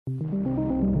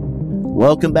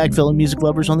Welcome back, fellow music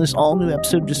lovers. On this all-new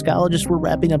episode of Discologist, we're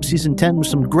wrapping up Season 10 with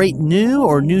some great new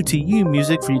or new-to-you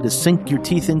music for you to sink your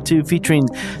teeth into, featuring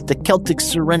the Celtic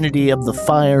serenity of The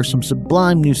Fire, some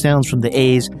sublime new sounds from the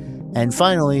A's, and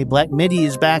finally, Black Midi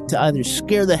is back to either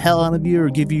scare the hell out of you or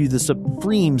give you the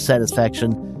supreme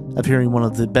satisfaction of hearing one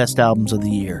of the best albums of the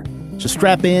year. So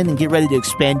strap in and get ready to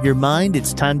expand your mind.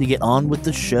 It's time to get on with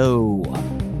the show.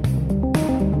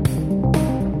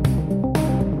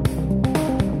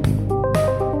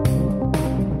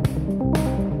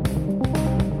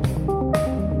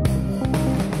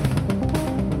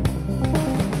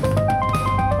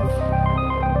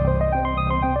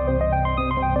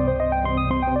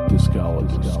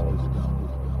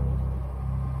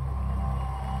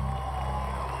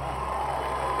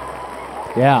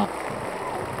 Yeah.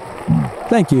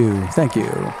 Thank you.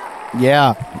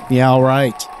 Yeah, all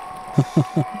right.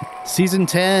 Season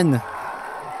 10.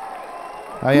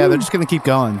 Oh yeah, they're just gonna keep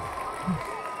going.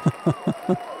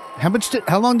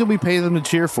 How long did we pay them to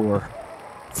cheer for?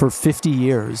 For 50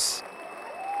 years.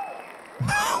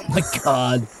 Oh my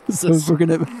God. So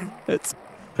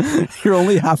you're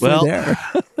only halfway there.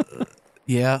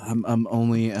 Yeah, I'm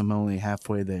only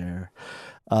halfway there.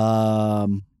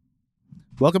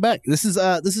 Welcome back. This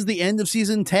is the end of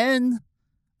Season 10.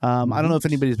 I don't know if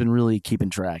anybody's been really keeping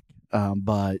track,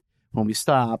 but when we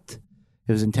stopped,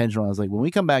 it was intentional. I was like, when we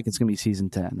come back, it's going to be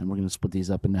Season 10, and we're going to split these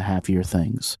up into half-year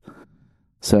things.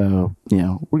 So,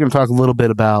 we're going to talk a little bit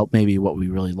about maybe what we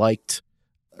really liked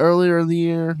earlier in the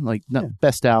year, like not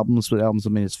best albums, but albums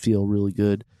that made us feel really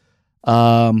good.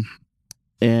 And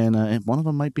one of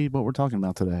them might be what we're talking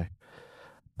about today.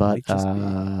 But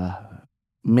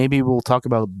maybe we'll talk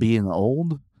about being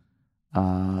old,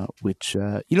 which,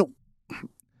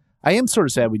 I am sort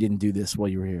of sad we didn't do this while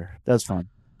you were here. That was fun.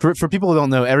 For people who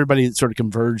don't know, everybody sort of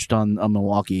converged on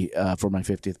Milwaukee for my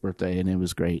 50th birthday, and it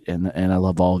was great. And I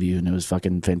love all of you, and it was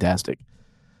fucking fantastic.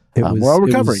 We're all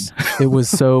recovering. It was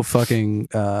so fucking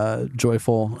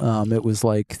joyful. It was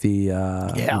like the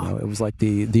it was like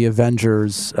the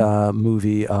Avengers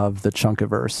movie of the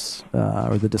Chunkiverse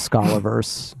or the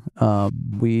Discolaverse. I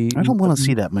don't want to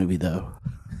see that movie though.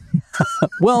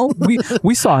 Well,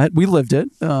 we saw it. We lived it.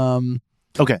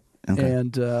 Okay.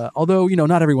 And although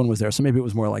not everyone was there, so maybe it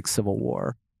was more like Civil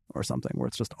War or something, where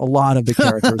it's just a lot of the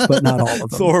characters, but not all of them.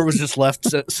 Thor was just left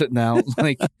sitting out.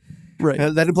 Like,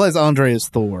 right. That implies Andre is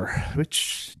Thor,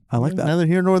 which I like that. Neither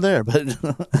here nor there. But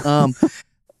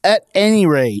at any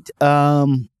rate,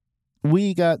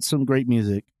 we got some great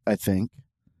music. I think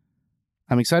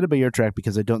I'm excited by your track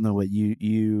because I don't know what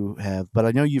you have, but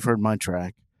I know you've heard my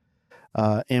track.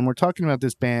 And we're talking about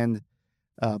this band.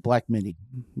 Black Midi,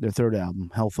 their third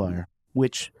album, Hellfire,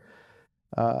 which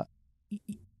it's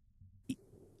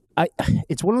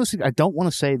one of those things. I don't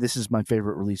want to say this is my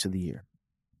favorite release of the year,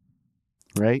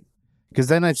 right? Because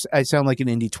then I sound like an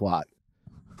indie twat.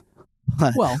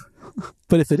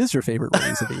 But if it is your favorite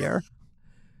release of the year,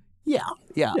 yeah.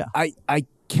 I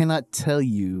cannot tell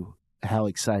you how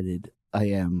excited I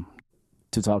am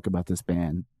to talk about this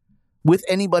band with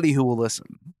anybody who will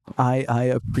listen. I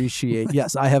appreciate.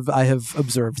 Yes, I have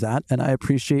observed that, and I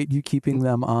appreciate you keeping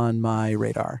them on my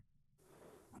radar.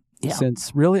 Yeah.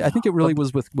 Since really, I think it really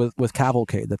was with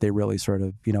Cavalcade that they really sort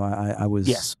of, I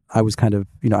was kind of,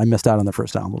 I missed out on the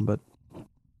first album, but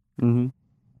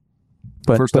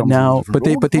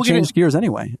but they changed gears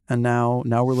anyway, and now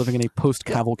we're living in a post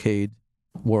Cavalcade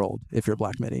world. If you're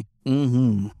Black Midi,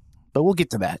 but we'll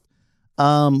get to that.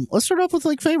 Let's start off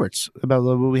with favorites about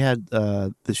what we had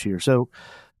this year. So,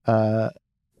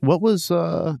 what was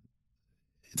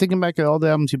thinking back at all the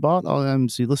albums you bought, all the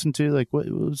albums you listened to? What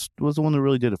was the one that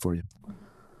really did it for you?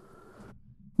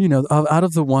 Out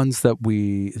of the ones that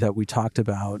we talked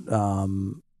about,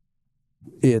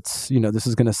 it's this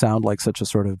is going to sound like such a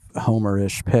sort of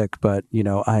Homer-ish pick, but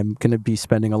I'm going to be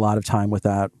spending a lot of time with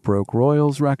that Broke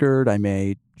Royals record. I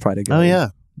may try to go. Oh yeah.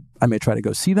 I may try to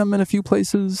go see them in a few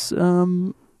places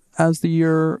as the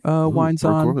year winds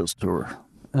on. Broke Royals tour.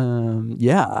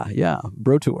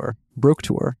 Broke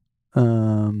tour.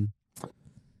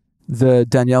 The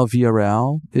Danielle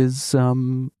Villarreal is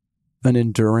an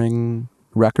enduring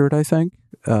record, I think.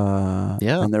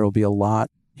 And there will be a lot.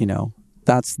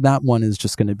 That one is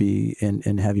just going to be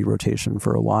in heavy rotation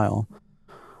for a while.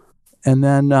 And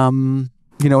then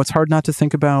it's hard not to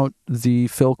think about the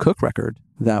Phil Cook record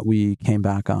that we came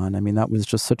back on. I mean, that was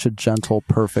just such a gentle,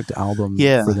 perfect album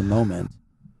for the moment.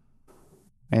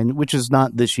 And which is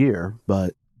not this year,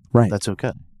 but that's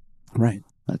okay. Right.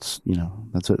 That's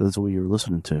what you were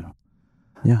listening to.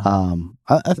 Yeah.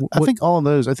 I think all of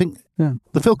those. I think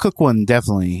the Phil Cook one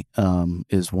definitely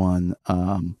is one.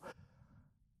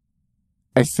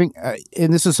 I think,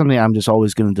 and this is something I'm just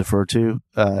always going to defer to.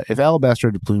 If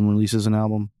Alabaster Plume releases an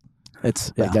album,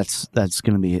 it's like that's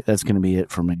going to be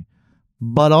it for me.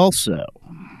 But also,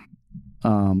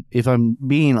 if I'm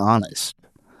being honest,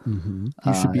 you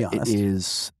should be honest. It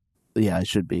is, yeah, I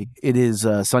should be. It is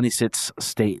Sonny Sit's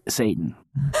Satan,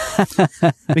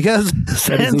 because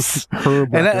since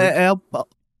I'll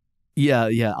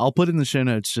put in the show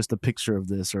notes just a picture of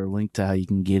this or a link to how you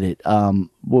can get it.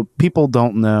 What people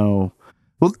don't know.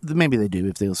 Well, maybe they do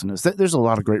if they listen to this. There's a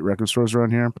lot of great record stores around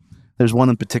here. There's one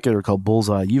in particular called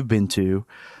Bullseye you've been to,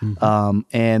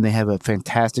 and they have a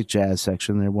fantastic jazz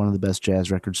section. They're one of the best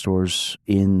jazz record stores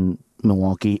in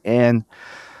Milwaukee. And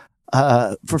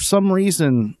for some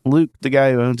reason, Luke, the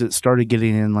guy who owns it, started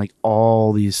getting in like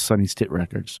all these Sonny Stitt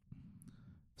records.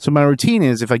 So my routine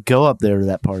is if I go up there to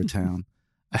that part of town,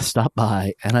 I stop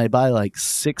by and I buy like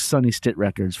 6 Sonny Stitt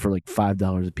records for like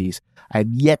 $5 a piece. I've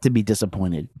yet to be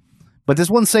disappointed. But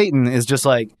this one Satan is just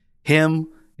like him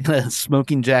in a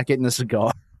smoking jacket and a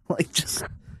cigar, like just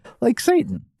like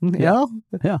Satan, you know?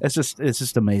 Yeah. It's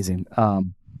just amazing. I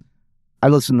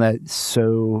listen to that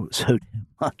so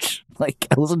much. Like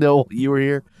I listen to You Were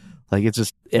Here, like it's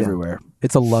just everywhere.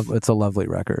 It's a lovely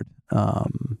record.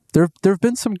 There have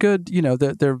been some good, I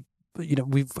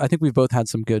think we've both had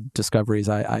some good discoveries.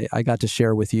 I got to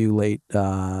share with you late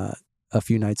a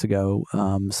few nights ago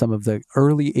some of the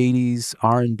early 80s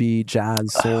R&B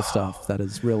jazz soul stuff that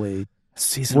is really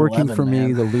working 11, for me.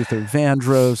 man. The Luther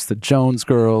Vandross, the Jones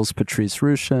Girls, Patrice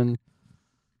Rushen,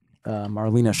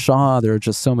 Marlena Shaw. There are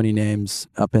just so many names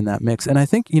up in that mix. And I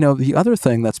think, the other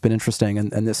thing that's been interesting,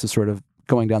 and this is sort of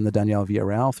going down the Daniel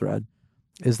Villarreal thread,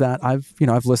 is that I've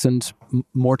listened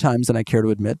more times than I care to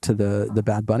admit to the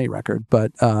Bad Bunny record,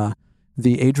 but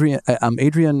the Adrian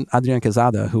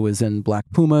Quezada, who is in Black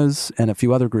Pumas and a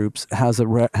few other groups, has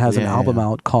an album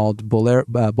out called Boleros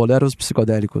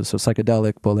Psicodélicos, so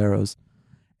psychedelic boleros,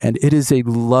 and it is a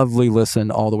lovely listen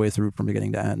all the way through from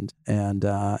beginning to end. And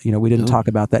we didn't talk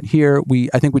about that here.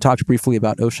 I think we talked briefly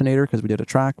about Oceanator because we did a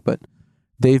track, but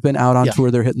they've been out on tour.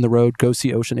 They're hitting the road. Go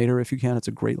see Oceanator if you can. It's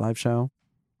a great live show.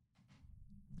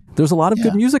 There's a lot of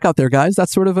good music out there, guys.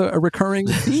 That's sort of a recurring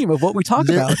theme of what we talk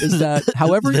about is that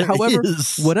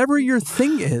whatever your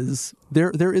thing is,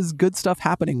 there is good stuff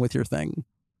happening with your thing.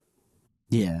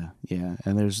 Yeah.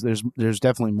 And there's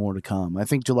definitely more to come. I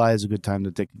think July is a good time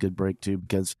to take a good break too,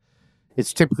 because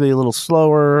it's typically a little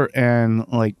slower and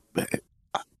like,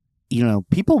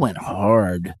 people went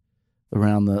hard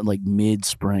around the like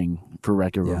mid-spring for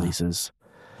record releases.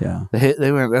 Yeah,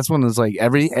 they went. That's when it was like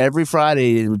every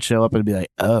Friday it would show up and be like,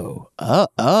 oh,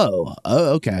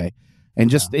 okay,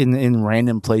 and just in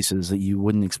random places that you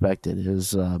wouldn't expect it. It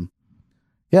was,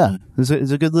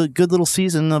 it's a good little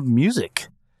season of music,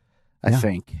 I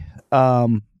think.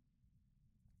 And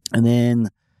then,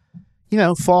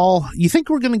 fall. You think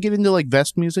we're gonna get into like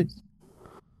Vest music?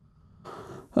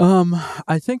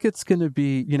 I think it's gonna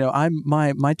be.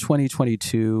 My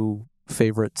 2022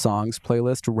 favorite songs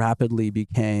playlist rapidly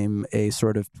became a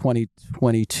sort of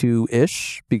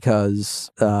 2022-ish because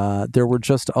there were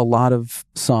just a lot of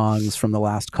songs from the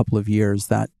last couple of years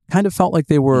that kind of felt like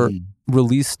they were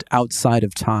released outside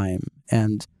of time.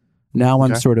 And now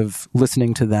I'm sort of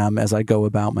listening to them as I go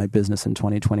about my business in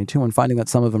 2022 and finding that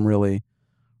some of them really,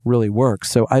 really work.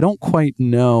 So I don't quite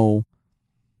know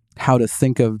how to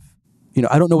think of,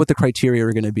 I don't know what the criteria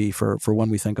are going to be for when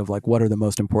we think of like what are the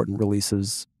most important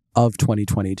releases of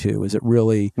 2022. Is it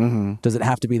really, does it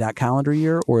have to be that calendar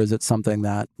year, or is it something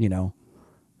that,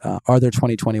 are there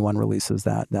 2021 releases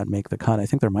that make the cut? I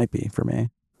think there might be for me.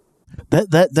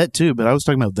 That too, but I was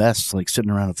talking about vests like sitting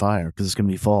around a fire because it's going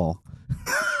to be fall.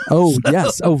 Oh,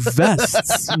 yes. Oh,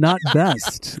 vests, not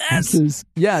best. Vest.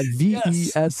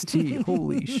 VEST.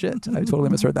 Holy shit. I totally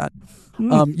misheard that.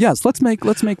 Yes, let's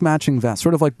make matching vests,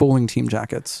 sort of like bowling team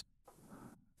jackets.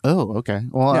 Oh, okay.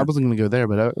 Well, I wasn't going to go there,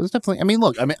 but it was definitely. I mean,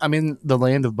 look, I'm in the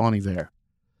land of Bon Iver.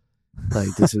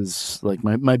 Like this is like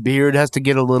my beard has to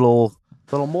get a little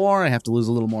more. I have to lose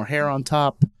a little more hair on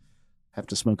top. Have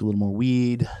to smoke a little more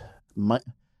weed.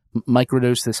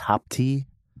 Microdose this hop tea.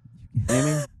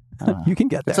 Maybe you can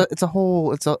get there. It's a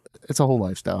whole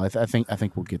lifestyle. I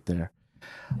think we'll get there.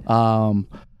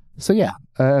 So yeah,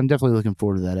 I'm definitely looking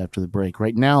forward to that after the break.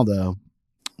 Right now, though,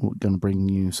 we're going to bring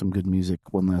you some good music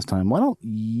one last time. Why don't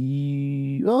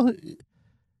you... Well,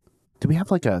 do we have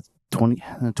like a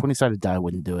 20-sided die?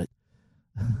 Wouldn't do it.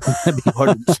 That'd be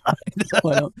hard to decide.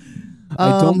 Well,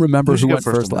 I don't remember who went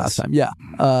first last time. Yeah.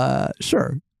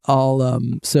 Sure.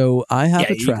 So I have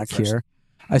a track here.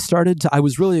 I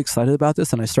was really excited about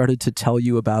this, and I started to tell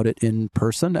you about it in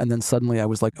person, and then suddenly I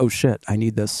was like, oh shit, I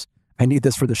need this I need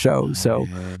this for the show. So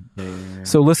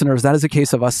listeners, that is a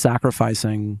case of us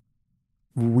sacrificing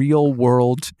real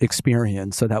world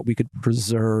experience so that we could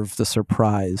preserve the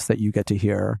surprise that you get to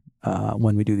hear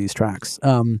when we do these tracks.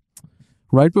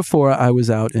 Right before I was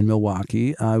out in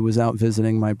Milwaukee, I was out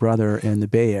visiting my brother in the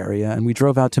Bay Area, and we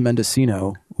drove out to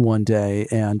Mendocino one day.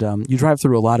 And you drive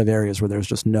through a lot of areas where there's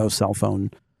just no cell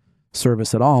phone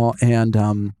service at all, and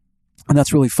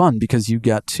that's really fun because you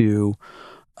get to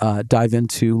dive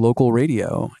into local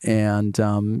radio. And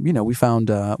we found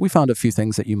a few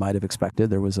things that you might have expected.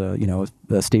 There was a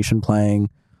station playing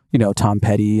Tom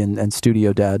Petty and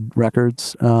Studio Dead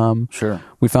records. Sure.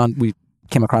 We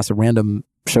came across a random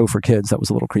show for kids that was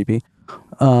a little creepy,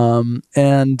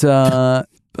 and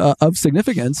of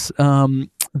significance.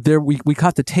 We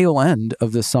caught the tail end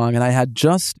of this song, and I had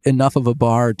just enough of a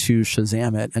bar to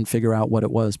Shazam it and figure out what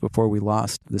it was before we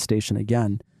lost the station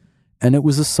again. And it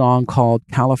was a song called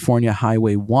California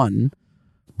Highway 1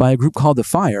 by a group called The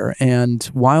Fire. And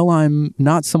while I'm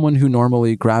not someone who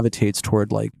normally gravitates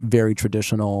toward like very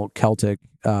traditional Celtic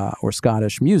or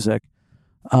Scottish music,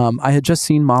 I had just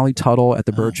seen Molly Tuttle at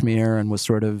the Birchmere and was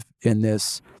sort of in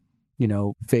this,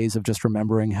 phase of just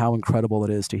remembering how incredible it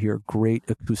is to hear great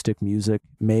acoustic music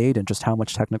made and just how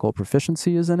much technical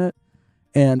proficiency is in it.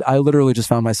 And I literally just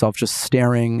found myself just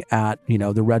staring at,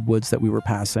 the redwoods that we were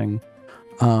passing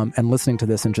and listening to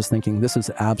this and just thinking, this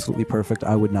is absolutely perfect.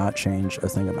 I would not change a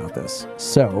thing about this.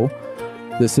 So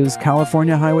this is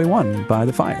California Highway 1 by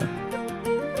The Fire.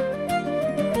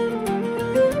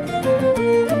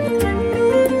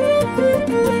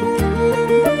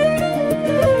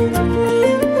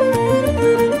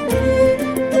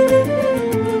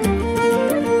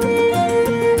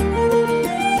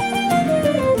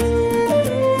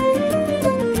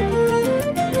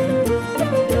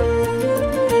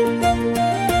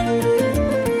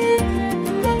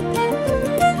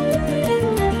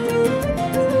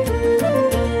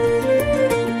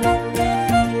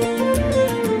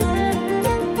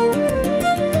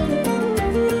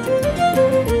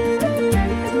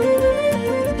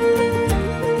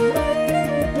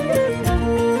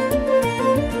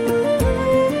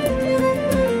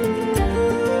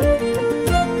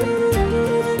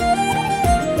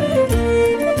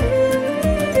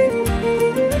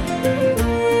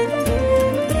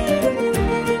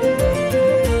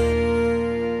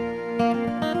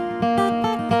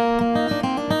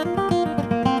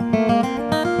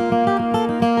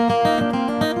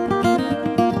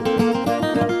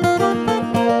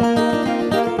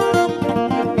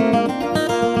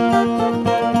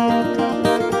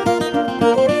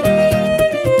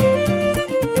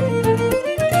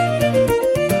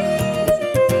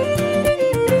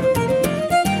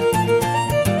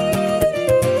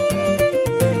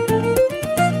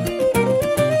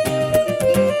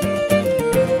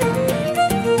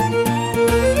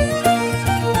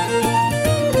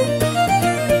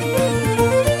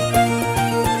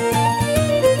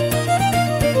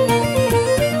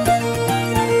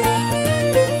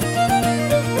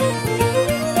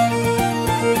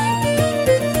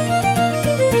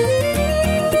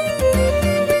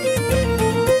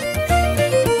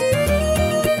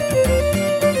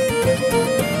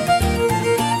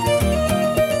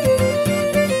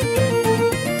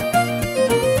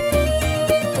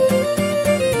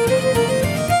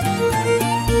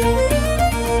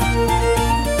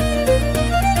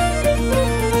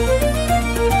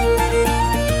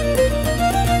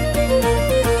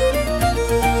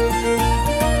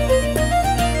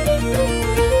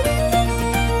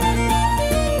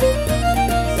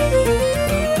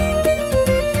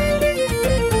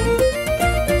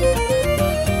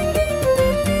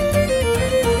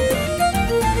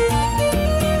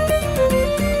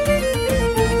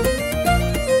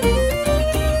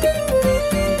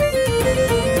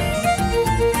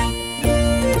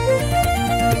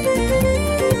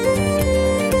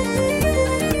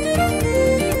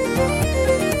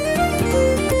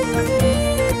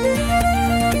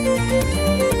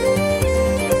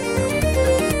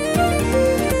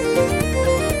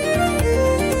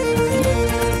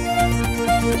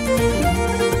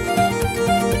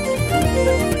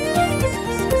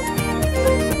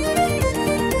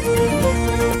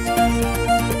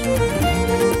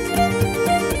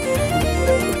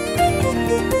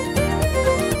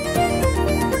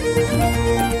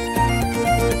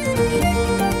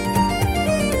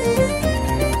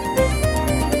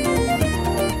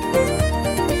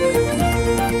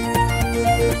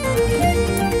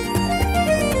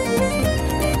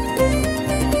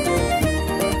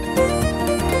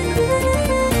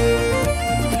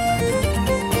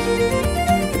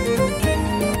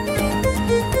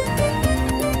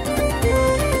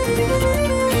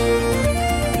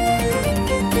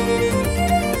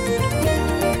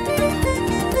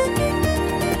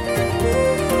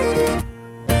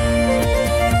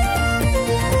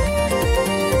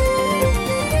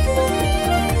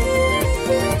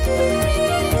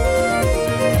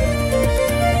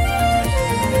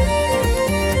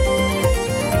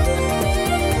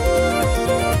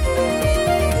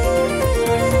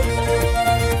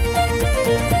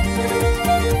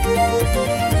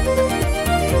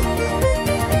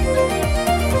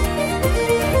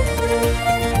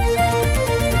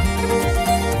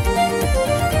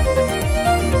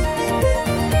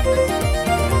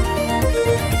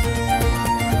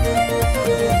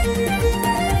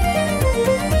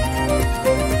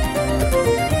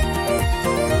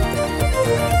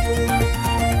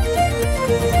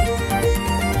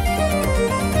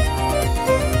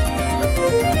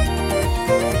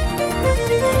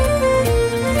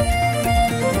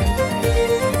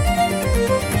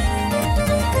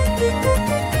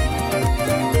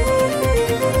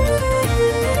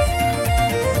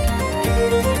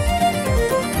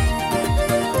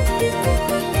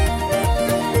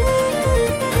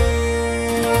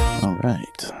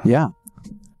 Yeah.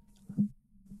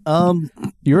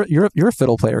 You're a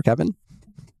fiddle player, Kevin.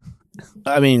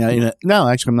 I mean, no,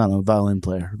 actually, I'm not a violin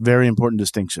player. Very important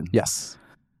distinction. Yes.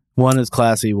 One is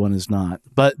classy, one is not.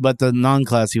 But the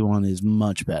non-classy one is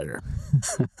much better.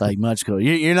 Like much cooler.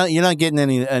 You're not getting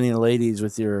any ladies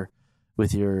with your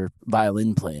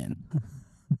violin playing.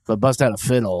 But bust out a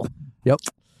fiddle. Yep.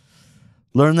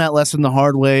 Learn that lesson the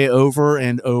hard way over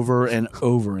and over and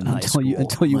over in high school.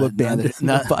 Until you abandon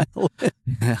the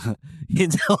violin.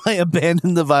 Until I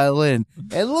abandoned the violin.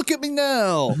 And look at me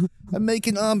now. I'm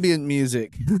making ambient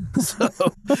music.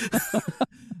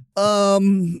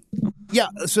 Yeah,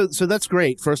 so that's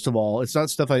great. First of all, it's not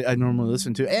stuff I normally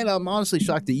listen to, and I'm honestly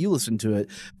shocked that you listen to it.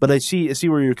 But I see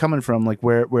where you're coming from, like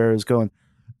where it's going.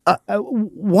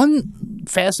 One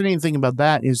fascinating thing about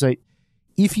that is like,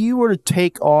 if you were to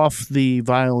take off the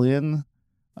violin,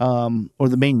 or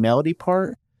the main melody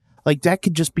part, like that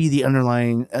could just be the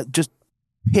underlying. Just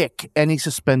pick any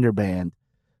suspender band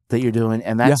that you're doing,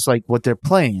 and that's like what they're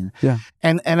playing. Yeah,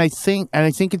 and I think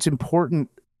it's important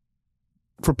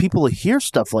for people to hear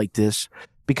stuff like this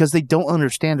because they don't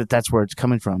understand that that's where it's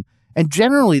coming from. And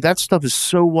generally, that stuff is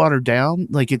so watered down,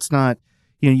 like it's not.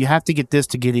 You have to get this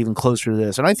to get even closer to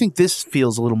this, and I think this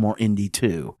feels a little more indie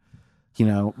too.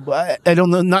 I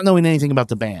don't know, not knowing anything about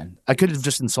the band. I could have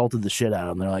just insulted the shit out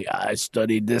of them. They're like, I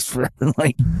studied this for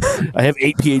I have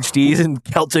 8 PhDs in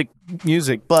Celtic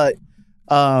music, but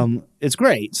it's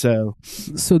great. So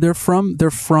they're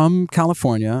from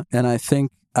California, and I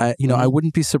think I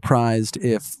wouldn't be surprised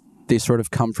if they sort of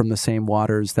come from the same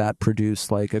waters that produce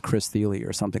like a Chris Thile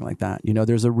or something like that.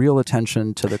 There's a real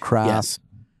attention to the craft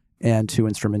and to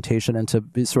instrumentation and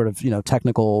to sort of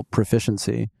technical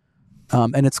proficiency.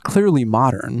 And it's clearly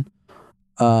modern,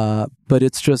 but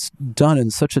it's just done in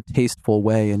such a tasteful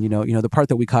way. And the part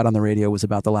that we caught on the radio was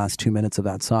about the last 2 minutes of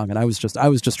that song, and I was just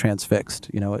transfixed.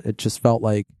 It just felt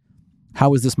like,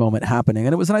 how is this moment happening?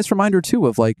 And it was a nice reminder too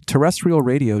of like terrestrial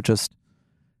radio just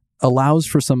allows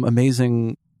for some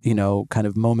amazing kind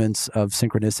of moments of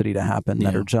synchronicity to happen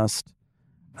that are just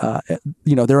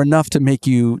they're enough to make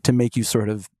you sort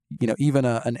of even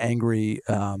an angry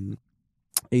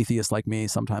atheist like me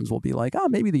sometimes will be like, oh,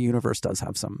 maybe the universe does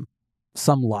have some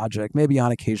logic. Maybe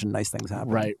on occasion nice things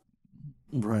happen.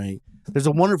 Right. There's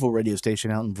a wonderful radio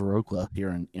station out in Viroqua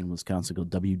here in Wisconsin called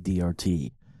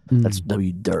WDRT. That's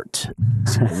W Dirt.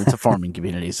 So it's a farming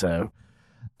community. So,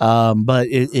 but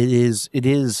it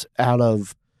is out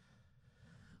of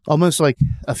almost like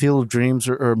a Field of Dreams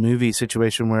or a movie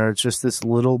situation where it's just this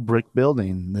little brick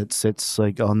building that sits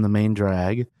like on the main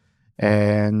drag.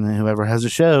 And whoever has a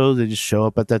show, they just show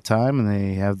up at that time, and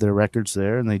they have their records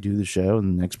there, and they do the show,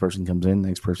 and the next person comes in.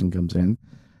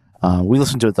 We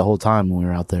listened to it the whole time when we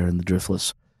were out there in the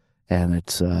Driftless, and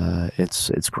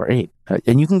it's great.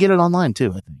 And you can get it online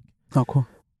too, I think. Oh, cool.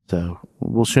 So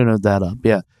we'll show note that up,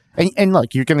 yeah. And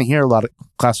look, you're going to hear a lot of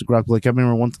classic rock. Like I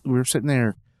remember once we were sitting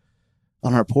there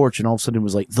on our porch, and all of a sudden it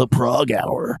was like the prog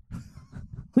hour.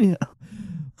 Yeah.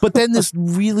 But then this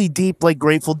really deep, like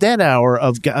Grateful Dead hour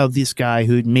of this guy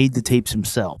who had made the tapes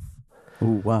himself.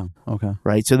 Oh, wow. Okay.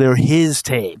 Right. So they were his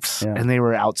tapes, and they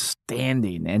were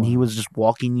outstanding. And he was just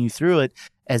walking you through it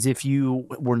as if you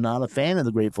were not a fan of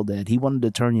the Grateful Dead. He wanted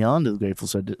to turn you on to the Grateful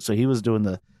Dead. So he was doing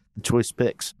the choice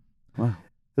picks. Wow.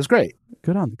 It was great.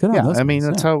 Good on. Yeah. Those I mean, guys,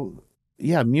 that's how,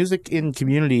 music in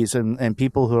communities and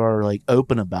people who are like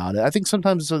open about it. I think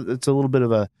sometimes it's a little bit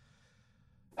of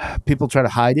people try to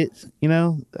hide it,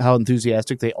 how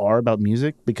enthusiastic they are about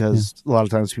music, because a lot of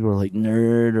times people are like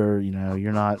nerd or,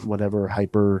 you're not whatever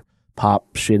hyper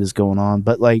pop shit is going on.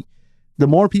 But like the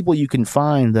more people you can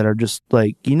find that are just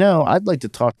like, I'd like to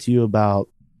talk to you about,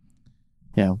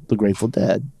 the Grateful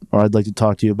Dead, or I'd like to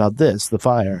talk to you about this, The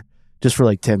Fire, just for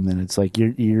like 10 minutes. Like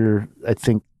I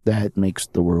think that makes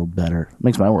the world better.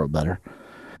 Makes my world better,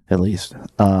 at least.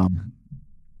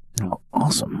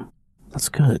 Awesome. That's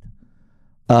good.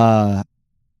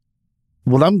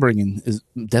 What I'm bringing is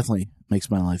definitely makes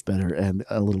my life better and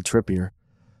a little trippier.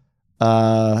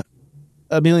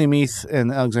 Amelia Meath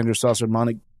and Alexander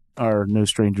Saucer-Monig are no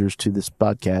strangers to this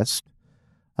podcast.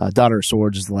 Daughter of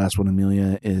Swords is the last one.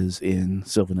 Amelia is in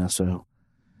Sylvan Esso.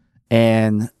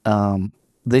 And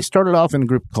they started off in a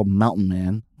group called Mountain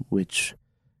Man, which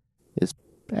is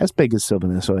as big as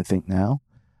Sylvan Esso, I think, now.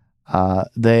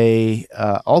 They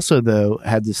also, though,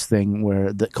 had this thing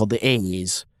called the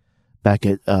A's back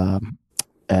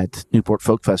at Newport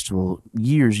Folk Festival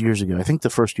years ago. I think the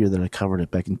first year that I covered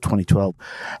it back in 2012.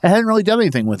 I hadn't really done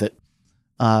anything with it.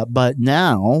 But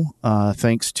now,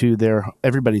 thanks to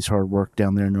everybody's hard work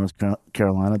down there in North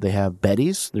Carolina, they have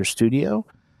Betty's, their studio.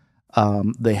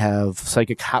 They have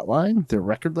Psychic Hotline, their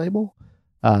record label.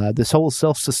 this whole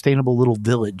self-sustainable little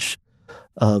village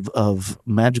of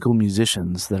magical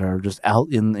musicians that are just out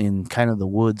in kind of the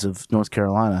woods of North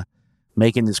Carolina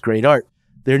making this great art.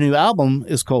 Their new album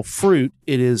is called Fruit.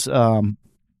 It is, I'll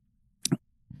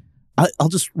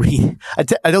just read,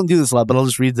 I don't do this a lot, but I'll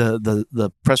just read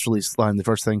the press release line, the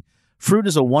first thing. Fruit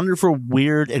is a wonderful,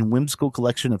 weird, and whimsical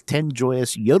collection of 10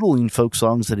 joyous, yodeling folk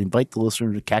songs that invite the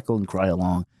listener to cackle and cry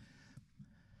along.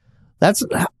 That's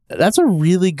a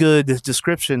really good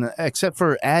description, except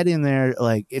for add in there,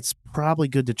 like, it's probably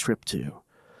good to trip to.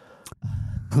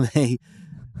 Okay.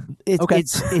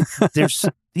 There's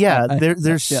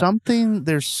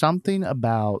something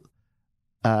about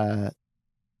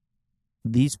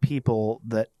these people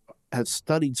that have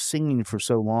studied singing for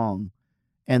so long,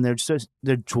 and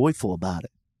they're joyful about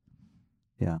it.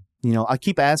 Yeah. You know, I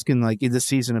keep asking, like, in this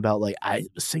season about, like,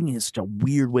 singing is such a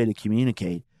weird way to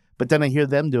communicate. But then I hear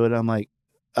them do it. I'm like,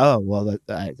 oh, well,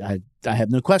 I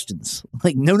have no questions,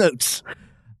 like no notes.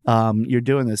 You're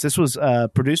doing this. This was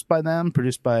produced by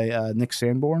Nick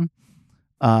Sanborn.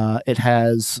 It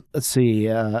has, let's see,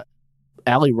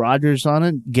 Ali Rogers on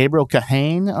it, Gabriel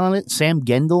Kahane on it, Sam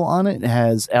Gendel on it. It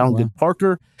has Alan Good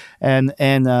Parker and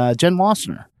Jen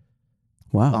Wassner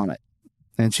on it.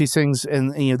 And she sings,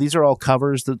 and you know, these are all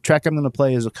covers. The track I'm going to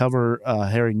play is a cover,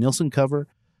 Harry Nilsson cover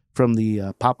from the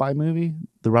Popeye movie,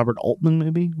 the Robert Altman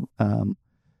movie.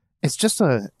 It's just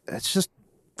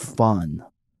fun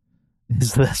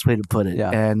is the best way to put it.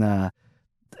 Yeah.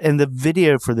 And the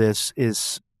video for this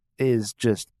is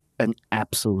just an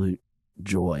absolute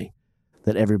joy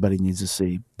that everybody needs to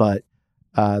see. But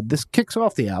this kicks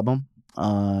off the album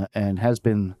and has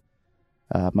been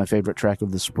my favorite track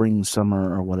of the spring,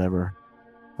 summer, or whatever,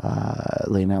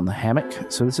 laying out in the hammock.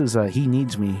 So this is He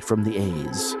Needs Me from the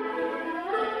A's.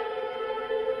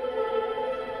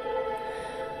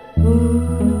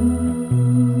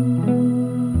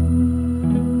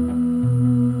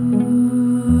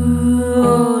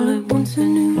 All at once I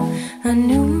knew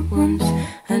at once,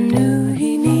 I knew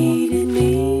he needed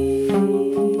me.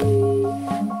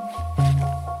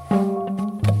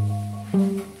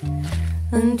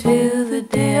 Until the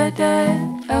day I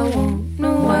died, I won't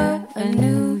know why, I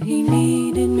knew he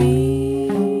needed me.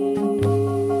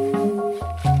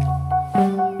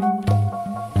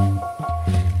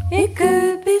 It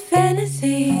could be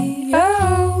fantasy,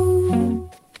 oh,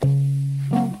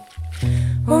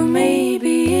 or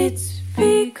maybe it's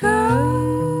because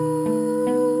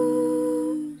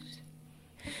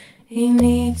he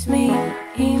needs me,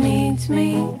 he needs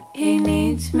me, he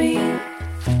needs me,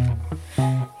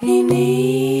 he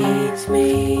needs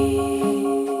me.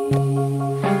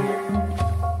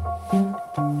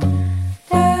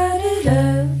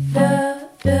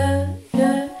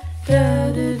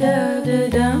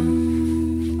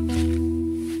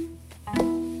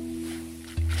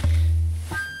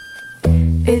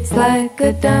 It's like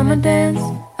a diamond dance,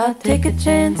 I'll take a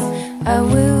chance, I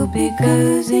will,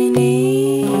 because he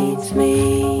needs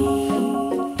me.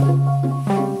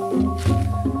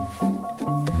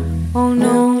 Oh,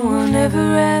 no one ever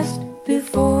asked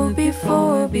before,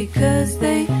 because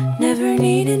they never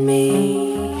needed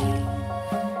me.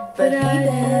 But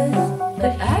I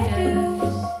do.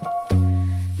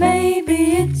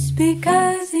 Maybe it's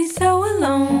because he's so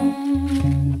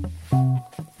alone.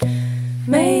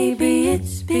 Maybe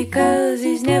it's because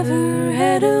he's never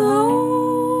had a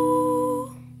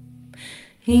home.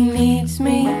 He needs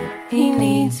me, he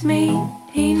needs me,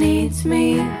 he needs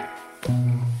me,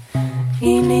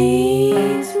 he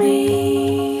needs me.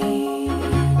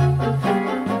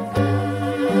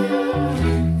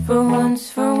 For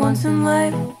once in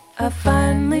life, I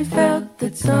finally felt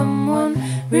that someone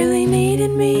really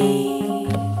needed me.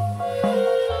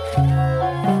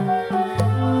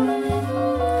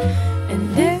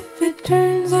 And if it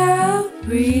turns out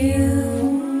real,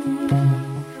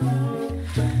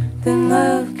 then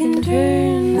love can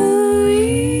turn the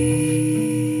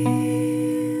wheel,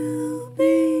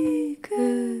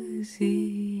 because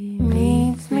he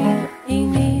needs me, he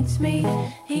needs me,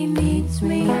 he needs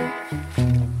me,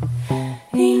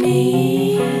 he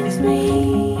needs me.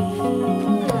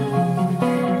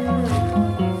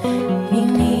 He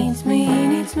needs me, he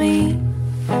needs me,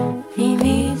 he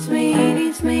needs me, he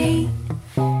needs me,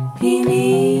 he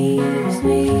needs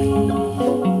me.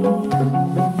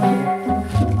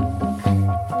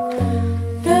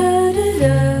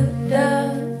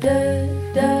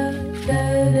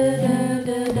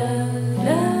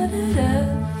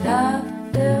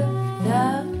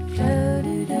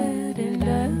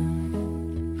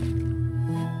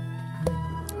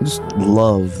 I just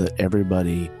love that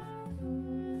everybody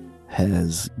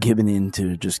has given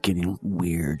into just getting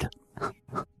weird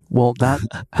Well, that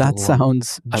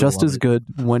sounds just as good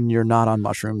when you're not on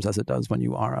mushrooms as it does when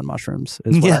you are on mushrooms,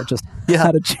 is what I just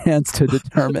had a chance to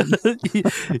determine.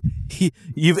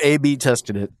 You've A/B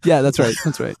tested it. Yeah, that's right.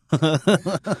 That's right.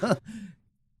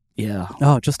 Yeah.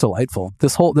 Oh, just delightful.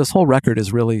 This whole record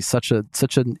is really such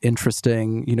an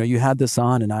interesting, you had this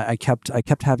on and I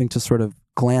kept having to sort of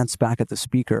glance back at the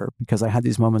speaker because I had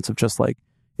these moments of just like,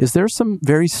 is there some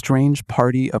very strange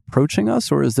party approaching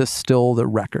us, or is this still the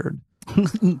record?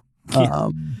 It's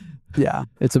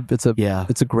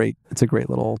a great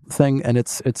little thing, and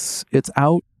it's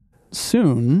out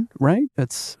soon, right?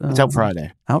 It's out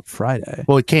Friday.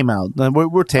 Well, it came out.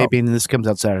 We're taping, and this comes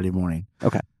out Saturday morning.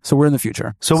 Okay, so we're in the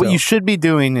future. So what you should be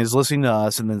doing is listening to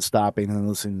us, and then stopping and then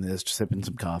listening to this, just sipping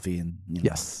some coffee, and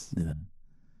yes.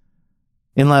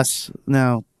 Unless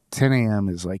now 10 a.m.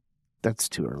 is like that's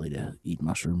too early to eat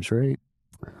mushrooms, right?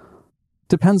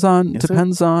 Depends on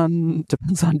dosage.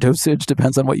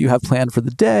 Depends on what you have planned for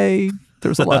the day.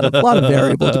 There's a lot of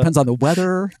variables. Depends on the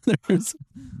weather. There's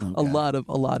a lot of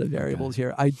variables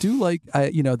here. I do like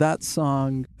that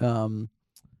song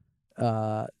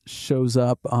shows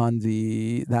up on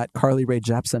that Carly Rae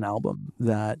Jepsen album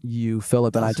that you,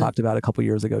 Philip, and I talked about a couple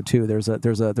years ago too. There's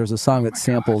a song that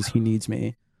samples "He Needs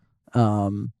Me,"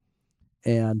 and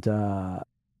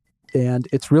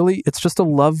it's just a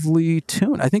lovely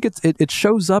tune. I think it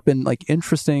shows up in like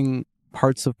interesting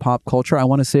parts of pop culture. I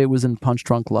want to say it was in Punch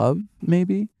Drunk Love,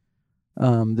 maybe.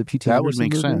 The P.T. That would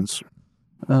make sense.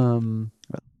 That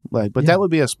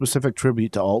would be a specific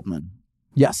tribute to Altman.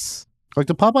 Yes. Like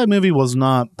the Popeye movie was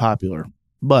not popular,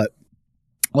 but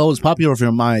it was popular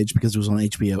for my age because it was on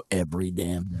HBO every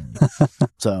damn day.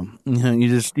 So you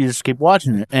just keep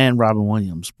watching it, and Robin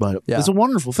Williams. But it's a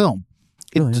wonderful film.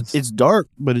 It's dark,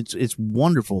 but it's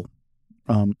wonderful,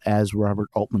 as Robert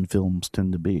Altman films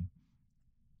tend to be.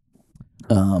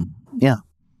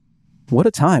 What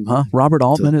a time, huh? Robert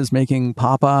Altman is making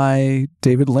Popeye.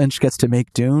 David Lynch gets to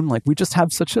make Dune. Like, we just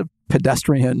have such a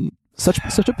pedestrian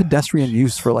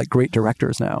use for like great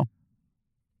directors now.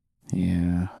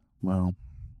 Yeah. Well,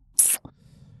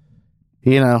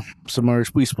 somewhere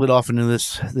we split off into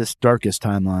this darkest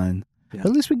timeline. Yeah.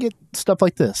 At least we get stuff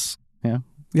like this. Yeah.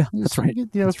 Yeah, that's right.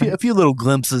 A few little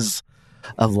glimpses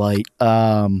of light.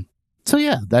 So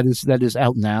yeah, that is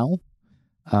out now.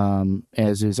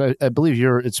 As is, I believe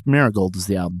it's Marigold is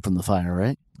the album from The Fire,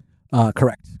 right?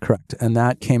 Correct. And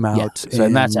that came out.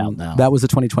 And that's out now. That was a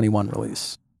 2021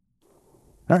 release.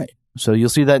 All right. So you'll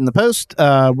see that in the post.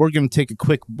 We're going to take a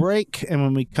quick break, and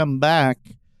when we come back,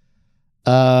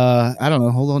 I don't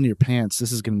know. Hold on to your pants.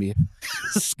 This is going to be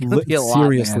a lot.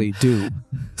 Seriously, do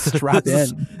strap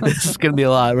in. This is going to be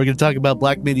a lot. We're going to talk about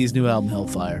Black Midi's new album,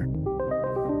 Hellfire.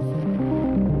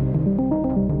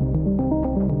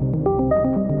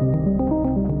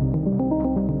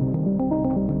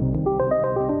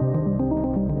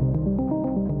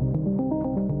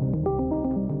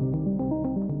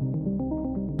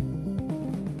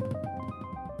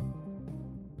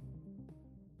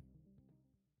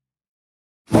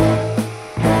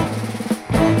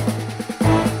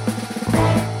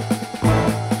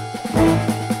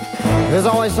 There's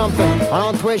always something.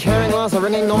 On twitch, hearing loss, a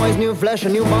ringing noise, new flesh, a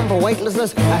new bump, a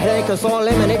weightlessness, a headache, a sore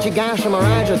limb, an itchy gash, a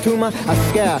mirage, a tumor, a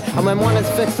scare. And when one is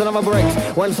fixed, another breaks.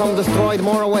 When some destroyed,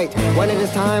 more await. When it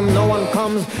is time, no one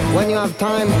comes. When you have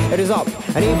time, it is up.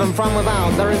 And even from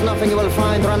without, there is nothing you will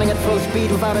find running at full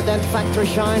speed without a dent, factory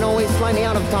shine, always slightly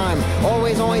out of time.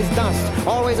 Always dust.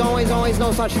 Always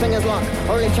no such thing as luck.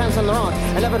 Only chance on the rock.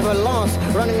 Inevitable loss.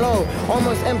 Running low.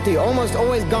 Almost empty. Almost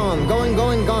always gone. Going,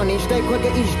 gone. Each day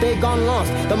quicker, each day gone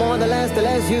lost. The more, the less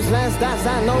useless. That's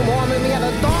that. No more. Meet me at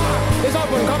the door. It's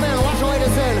open. Come in. Wash away the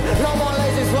sin. No more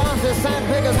lazy sloths. The sand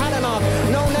pickers had enough.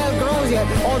 No nail grows yet.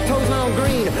 All toes now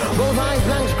green. Both eyes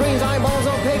blank screens. Eyeballs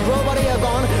opaque. Robody are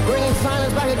gone. Bringing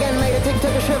silence back again. Made a tick,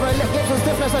 take a shiver. Lips and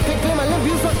stiffness. A kick, glimmer. Limp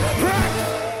useless.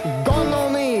 Gone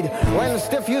no need. When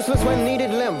stiff, useless, when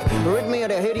needed, limp. Rid me of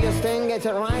the hideous thing. Gets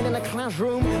it right in the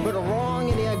classroom, but wrong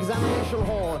in the examination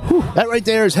hall. That right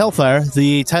there is Hellfire,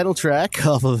 the title track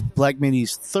off of Black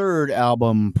Midi's third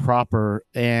album, Proper.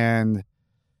 And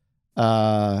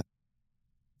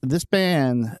this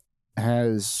band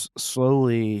has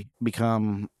slowly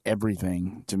become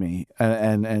everything to me.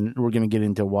 And we're going to get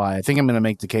into why. I think I'm going to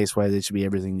make the case why they should be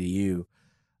everything to you.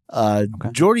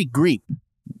 Jordy Greep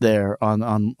there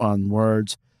on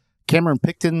words, Cameron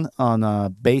Picton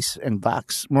on bass and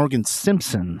vox, Morgan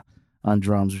Simpson on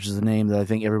drums, which is a name that I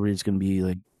think everybody's going to be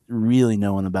like really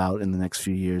knowing about in the next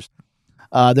few years.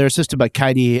 They're assisted by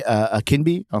Kaidi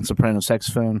Akinbi on soprano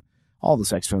saxophone, all the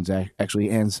saxophones actually,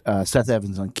 and Seth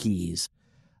Evans on keys.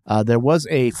 There was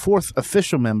a fourth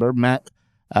official member, Matt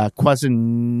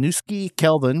Kwasniewski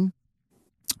Kelvin,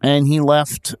 and he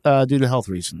left due to health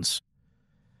reasons.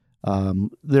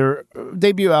 Their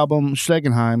debut album,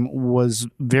 Schlegenheim, was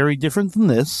very different than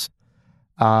this.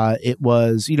 It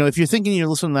was, if you're thinking you're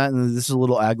listening to that and this is a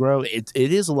little aggro, it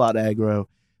is a lot aggro,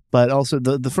 but also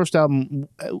the first album,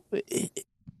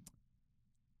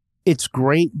 it's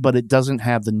great, but it doesn't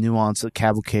have the nuance that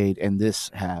Cavalcade and this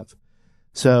have.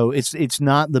 So it's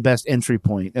not the best entry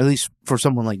point, at least for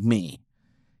someone like me.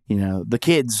 The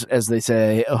kids, as they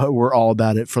say, were all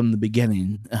about it from the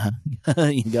beginning.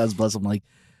 God bless them. Like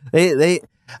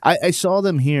I saw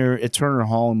them here at Turner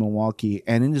Hall in Milwaukee,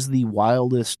 and it is the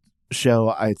wildest show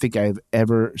I think I've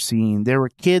ever seen. There were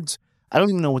kids, I don't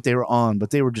even know what they were on, but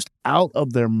they were just out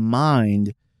of their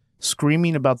mind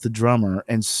screaming about the drummer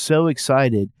and so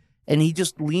excited. And he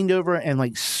just leaned over and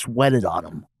like sweated on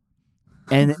them.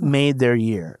 And it made their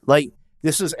year. Like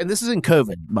this is in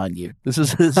COVID, mind you. This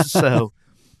is so.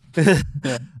 Yeah.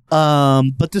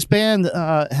 But this band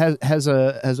has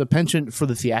a penchant for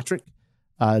the theatric.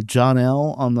 John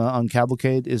L. on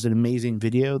Cavalcade is an amazing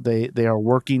video. They are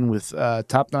working with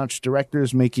top-notch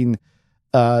directors, making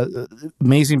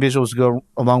amazing visuals to go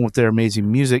along with their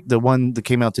amazing music. The one that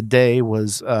came out today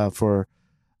was for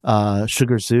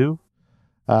Sugar Zoo,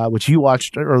 which you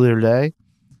watched earlier today.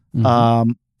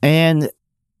 Mm-hmm. And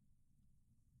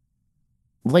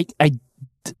like I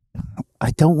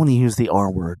don't want to use the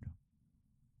R word.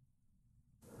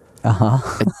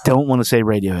 I don't want to say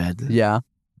Radiohead. Yeah.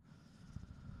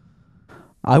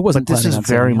 I wasn't. But this is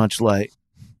very much like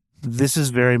the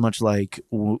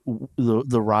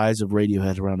rise of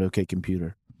Radiohead around OK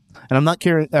Computer, and I'm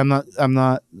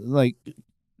not like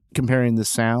comparing the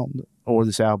sound or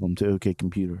this album to OK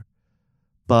Computer,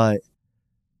 but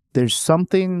there's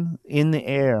something in the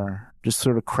air just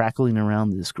sort of crackling around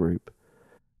this group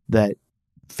that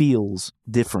feels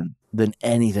different than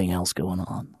anything else going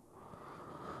on.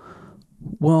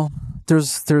 Well,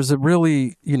 there's a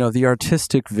really, the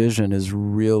artistic vision is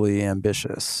really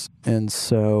ambitious. And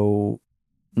so,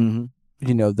 mm-hmm.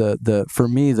 For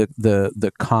me,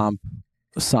 the comp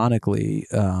sonically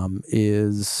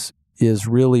is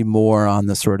really more on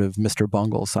the sort of Mr.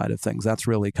 Bungle side of things. That's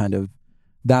really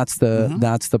that's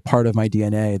the part of my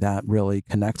DNA that really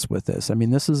connects with this. I mean,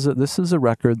 this is a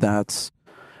record that's,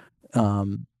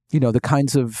 the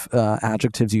kinds of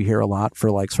adjectives you hear a lot for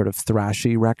like sort of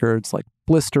thrashy records, like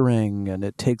blistering, and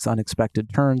it takes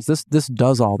unexpected turns. This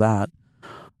does all that,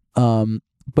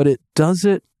 but it does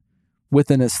it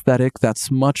with an aesthetic that's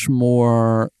much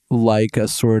more like a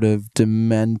sort of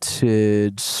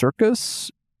demented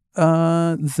circus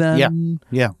than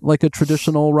like a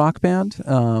traditional rock band,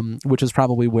 which is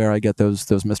probably where I get those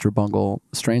Mr. Bungle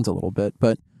strains a little bit,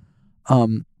 but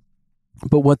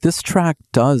what this track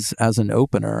does as an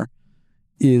opener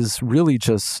is really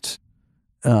just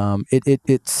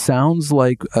it sounds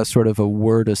like a sort of a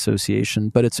word association,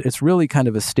 but it's really kind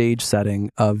of a stage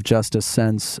setting of just a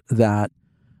sense that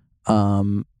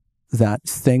that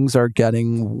things are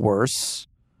getting worse,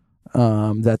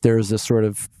 that there's a sort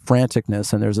of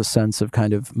franticness and there's a sense of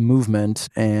kind of movement,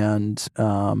 and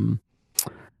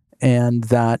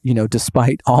that,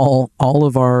 despite all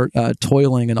of our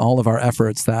toiling and all of our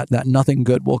efforts, that nothing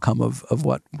good will come of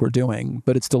what we're doing.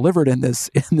 But it's delivered in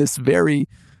this very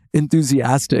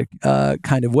enthusiastic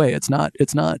kind of way. It's not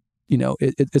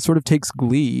it sort of takes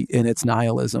glee in its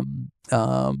nihilism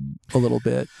a little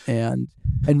bit, and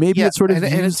maybe it sort of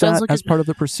views that as part of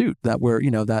the pursuit, that we're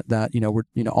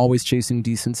we're always chasing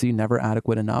decency, never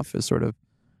adequate enough, is sort of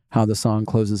how the song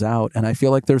closes out. And I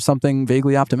feel like there's something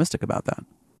vaguely optimistic about that.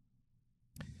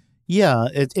 Yeah,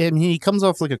 he comes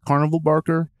off like a carnival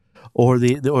barker, or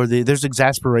there's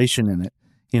exasperation in it,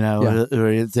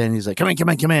 Or then he's like, come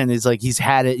in. He's like, he's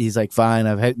had it. He's like, fine,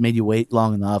 I've made you wait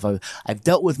long enough. I've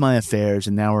dealt with my affairs,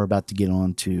 and now we're about to get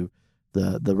on to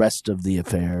the rest of the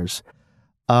affairs.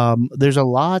 There's a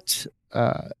lot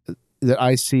that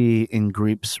I see in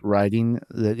Greep's writing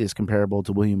that is comparable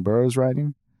to William Burroughs'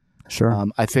 writing. Sure.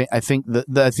 I think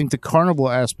the carnival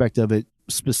aspect of it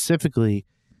specifically.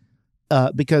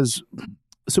 Because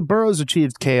Burroughs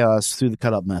achieved chaos through the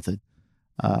cut-up method,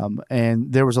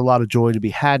 and there was a lot of joy to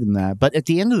be had in that. But at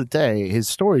the end of the day, his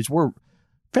stories were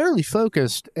fairly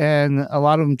focused, and a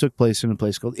lot of them took place in a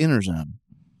place called Inner Zone,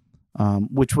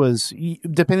 which was,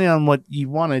 depending on what you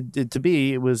wanted it to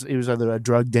be, it was either a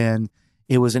drug den,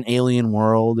 it was an alien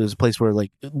world, it was a place where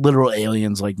like literal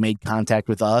aliens like made contact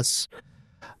with us.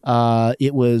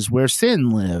 It was where sin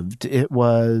lived. It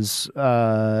was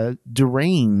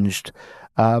deranged,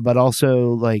 but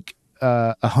also like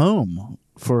a home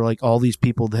for like all these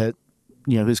people that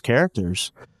his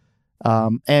characters.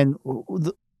 And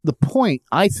the point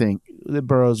I think that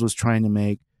Burroughs was trying to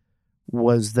make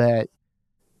was that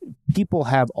people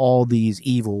have all these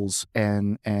evils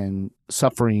and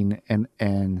suffering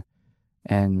and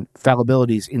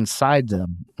fallibilities inside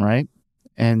them, right?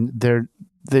 And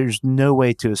there's no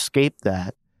way to escape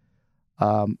that.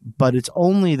 But it's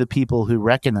only the people who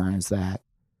recognize that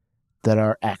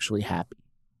are actually happy.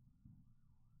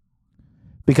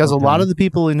 Because a lot of the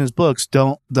people in his books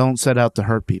don't set out to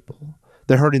hurt people.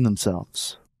 They're hurting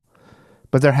themselves.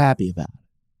 But they're happy about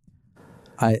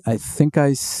it. I think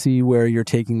I see where you're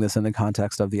taking this in the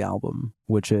context of the album,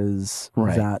 which is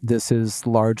that this is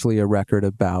largely a record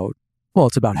about, well,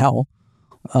 it's about hell,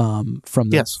 from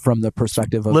the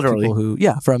perspective of people who,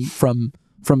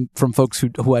 from folks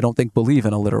who I don't think believe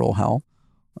in a literal hell.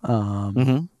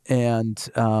 And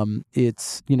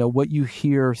it's, what you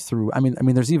hear through, I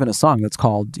mean, there's even a song that's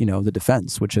called, The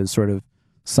Defense, which is sort of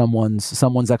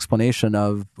someone's explanation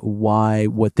of why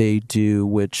what they do,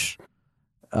 which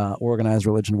organized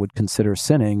religion would consider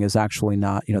sinning, is actually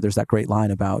not. There's that great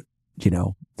line about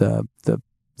the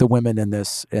women in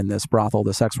this brothel,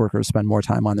 the sex workers, spend more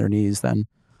time on their knees than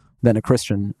a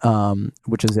Christian,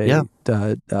 which is a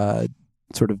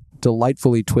sort of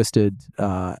delightfully twisted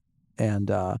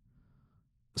and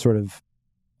sort of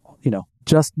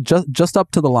just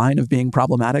up to the line of being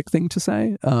problematic thing to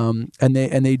say, and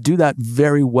they do that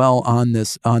very well on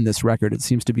this record. It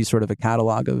seems to be sort of a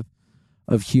catalog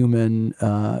of human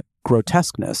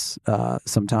grotesqueness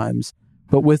sometimes,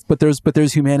 but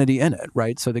there's humanity in it,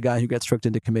 right? So the guy who gets tricked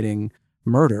into committing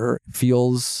murder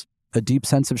feels a deep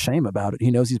sense of shame about it.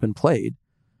 He knows he's been played,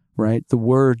 right? The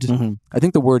word, I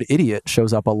think the word idiot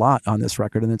shows up a lot on this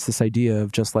record, and it's this idea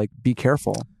of just like, be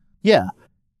careful. Yeah.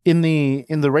 In the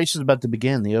Race is About to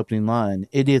Begin, the opening line,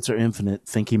 idiots are infinite,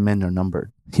 thinking men are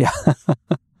numbered. Yeah.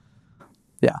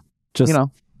 Yeah. Just,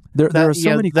 there are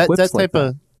so many quips that type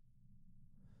of.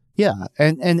 Yeah.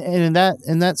 And in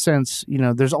that sense,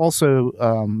 there's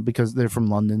also, because they're from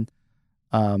London,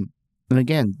 and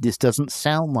again, this doesn't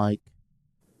sound like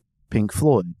Pink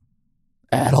Floyd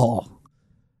at all.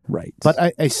 Right.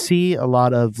 But I see a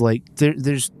lot of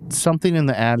there's something in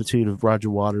the attitude of Roger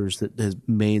Waters that has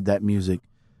made that music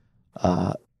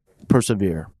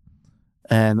persevere.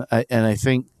 And I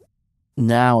think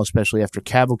now, especially after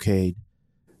Cavalcade,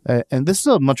 and this is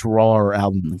a much rawer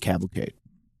album than Cavalcade.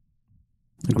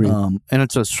 Agreed. And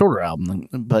it's a shorter album,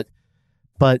 but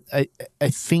I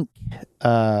think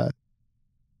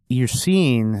you're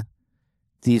seeing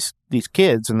these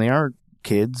kids, and they are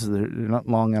kids. They're not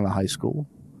long out of high school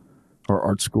or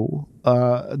art school,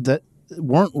 that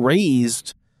weren't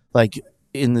raised like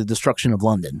in the destruction of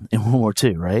London in World War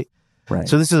II, right? Right.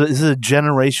 So this is a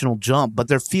generational jump, but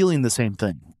they're feeling the same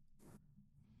thing.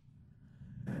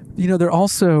 They're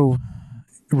also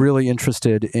really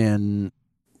interested in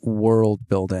world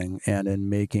building and in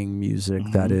making music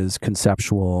that is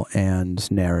conceptual and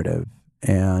narrative.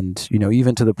 And,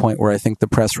 even to the point where I think the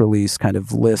press release kind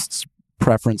of lists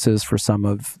preferences for some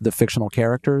of the fictional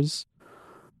characters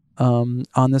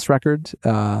on this record,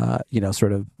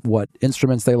 sort of what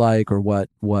instruments they like or what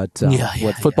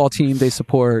football team they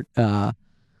support. And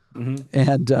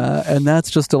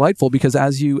that's just delightful, because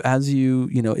as you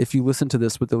if you listen to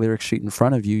this with the lyric sheet in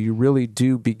front of you, you really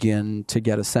do begin to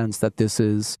get a sense that this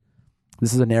is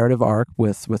a narrative arc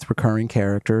with recurring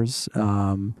characters.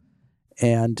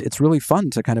 And it's really fun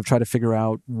to kind of try to figure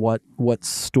out what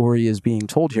story is being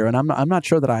told here. And I'm not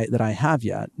sure that I have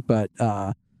yet, but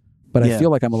I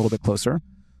feel like I'm a little bit closer.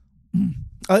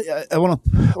 I want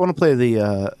to play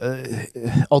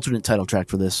the alternate title track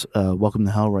for this, "Welcome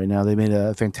to Hell." Right now, they made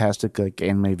a fantastic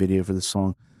anime video for this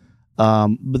song,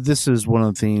 but this is one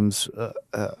of the themes.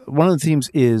 One of the themes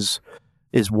is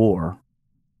war,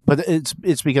 but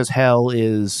it's because hell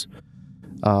is.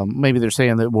 Maybe they're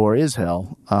saying that war is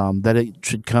hell, that it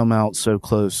should come out so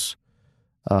close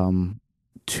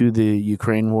to the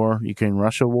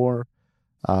Ukraine-Russia war.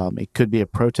 It could be a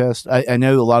protest. I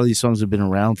know a lot of these songs have been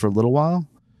around for a little while,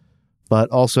 but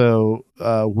also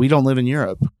we don't live in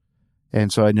Europe.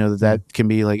 And so I know that can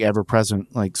be like ever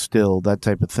present, like still that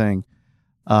type of thing.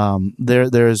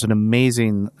 There is an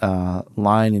amazing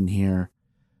line in here.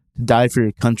 To die for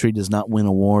your country does not win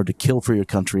a war. To kill for your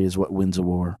country is what wins a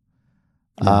war.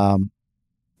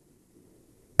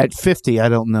 At 50, I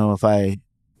don't know if I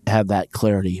have that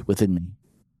clarity within me.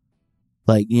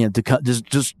 Like, to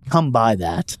just come by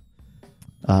that.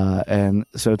 And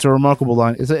so it's a remarkable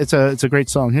line. It's a great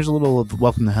song. Here's a little of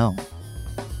 "Welcome to Hell."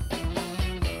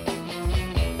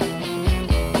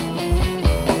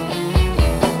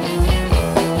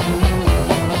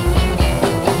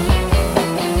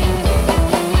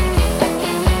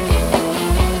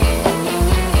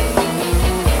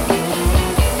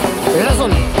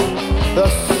 The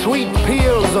sweet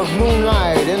peals of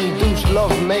moonlight induce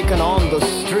love-making on the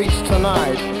streets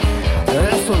tonight.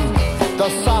 Listen, the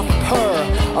soft purr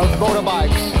of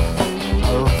motorbikes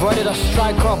ready to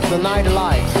strike up the night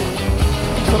light.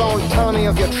 So don't tell me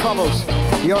of your troubles,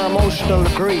 your emotional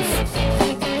grief.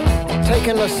 Take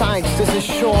in the sights, this is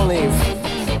shore leave.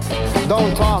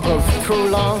 Don't talk of true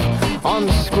love,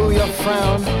 unscrew your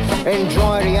frown.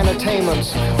 Enjoy the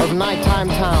entertainments of nighttime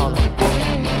town.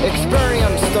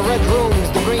 Experience the red rooms,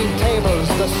 the green tables,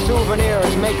 the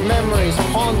souvenirs, make memories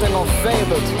haunting or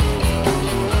fabled.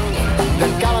 The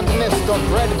gallant mist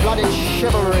of red-blooded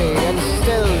chivalry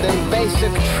instilled in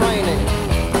basic training.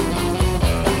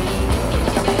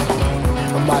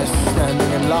 By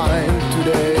standing in line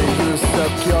today, you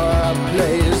secure a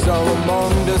place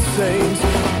among the saints.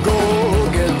 Go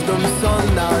get them,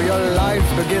 son, now your life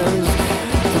begins.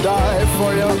 To die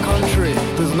for your country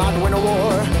does not win a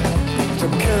war. To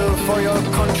kill for your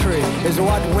country is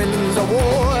what wins a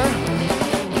war.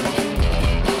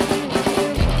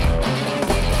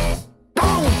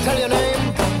 Don't tell your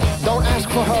name, don't ask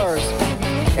for hers.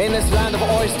 In this land of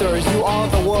oysters, you are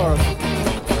the worth.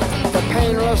 The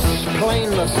painless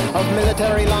plainness of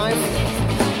military life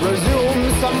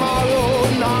resumes tomorrow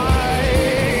night.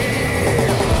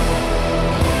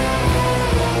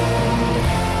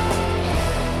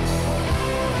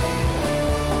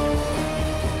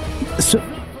 So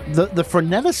the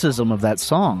freneticism of that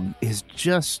song is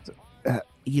just,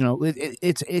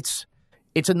 it's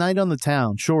a night on the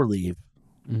town, shore leave,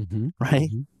 right?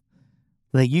 Mm-hmm.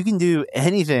 Like you can do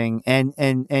anything, and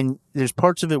there's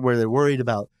parts of it where they're worried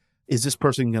about, is this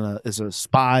person is a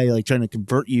spy, like trying to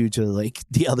convert you to like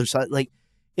the other side? Like,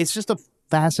 it's just a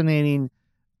fascinating,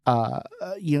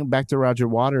 back to Roger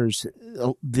Waters,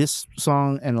 this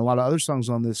song and a lot of other songs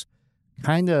on this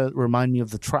kind of remind me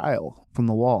of The Trial from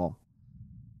The Wall,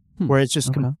 where it's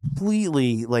just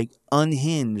completely like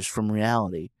unhinged from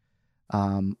reality.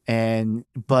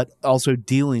 But also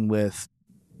dealing with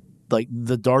like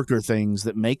the darker things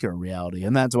that make it a reality.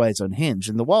 And that's why it's unhinged.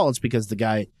 In The Wall, it's because the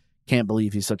guy can't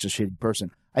believe he's such a shitty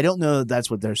person. I don't know that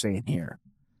that's what they're saying here.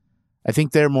 I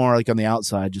think they're more like on the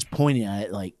outside, just pointing at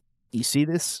it like, you see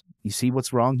this? You see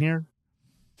what's wrong here?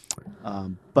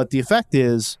 But the effect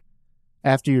is,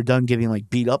 after you're done getting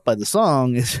like beat up by the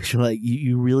song, it's like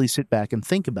you really sit back and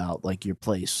think about like your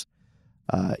place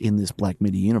in this Black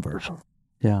Midi universe.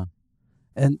 Yeah.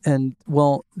 And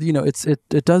well,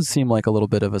 it does seem like a little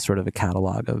bit of a sort of a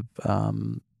catalog of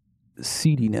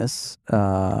seediness,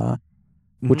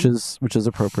 which is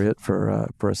appropriate for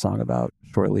a song about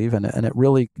shore leave, and it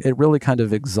really kind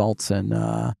of exalts in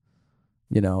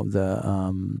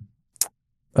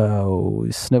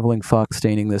sniveling fuck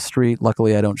staining this street.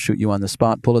 Luckily, I don't shoot you on the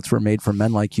spot. Bullets were made for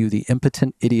men like you. The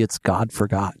impotent idiots God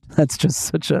forgot. That's just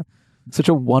such a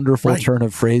wonderful turn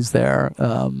of phrase there.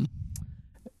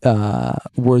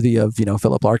 Worthy of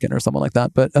Philip Larkin or someone like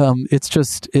that. But it's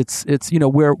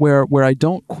where I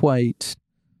don't quite.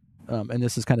 And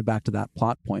this is kind of back to that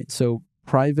plot point. So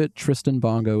Private Tristan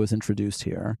Bongo is introduced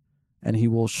here, and he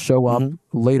will show up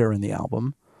later in the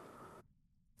album.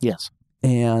 Yes.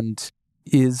 And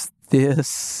is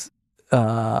this,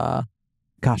 I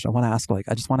just want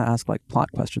to ask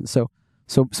plot questions. So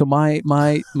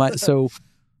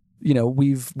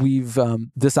we've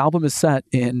this album is set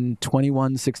in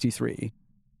 2163.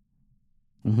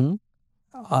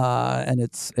 And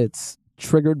it's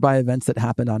triggered by events that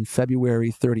happened on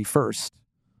February 31st,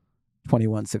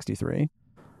 2163.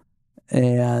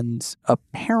 And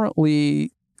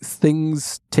apparently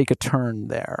things take a turn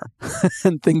there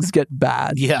and things get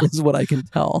bad, is what I can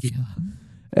tell. Yeah.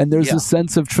 And there's a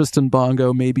sense of Tristan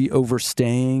Bongo maybe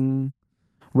overstaying,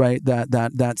 right?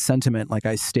 That sentiment, like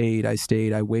I stayed, I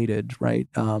waited, right?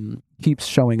 Keeps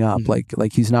showing up,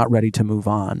 like he's not ready to move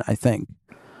on, I think.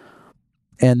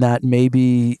 And that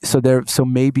maybe,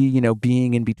 maybe,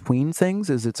 being in between things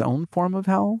is its own form of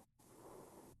hell.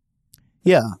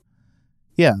 Yeah.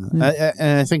 Yeah.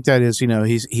 And I think that is,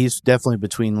 he's definitely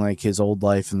between like his old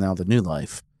life and now the new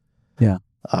life. Yeah.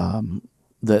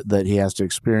 That he has to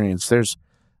experience. There's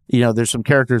some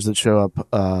characters that show up,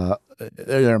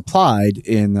 they're implied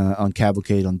in, on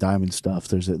Cavalcade on Diamond Stuff.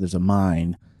 There's a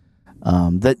mine,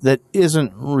 that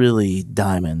isn't really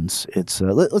diamonds. It's,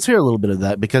 let's hear a little bit of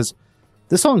that because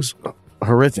this song's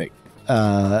horrific,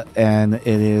 and it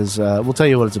is. We'll tell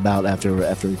you what it's about after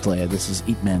we play it. This is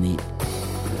Eat Man Eat.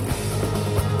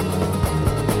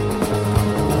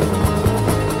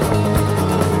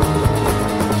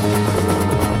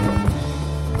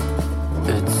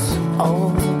 It's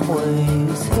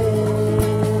always here,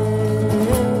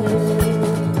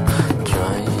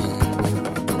 drying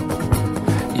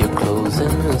your clothes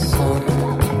in the sun.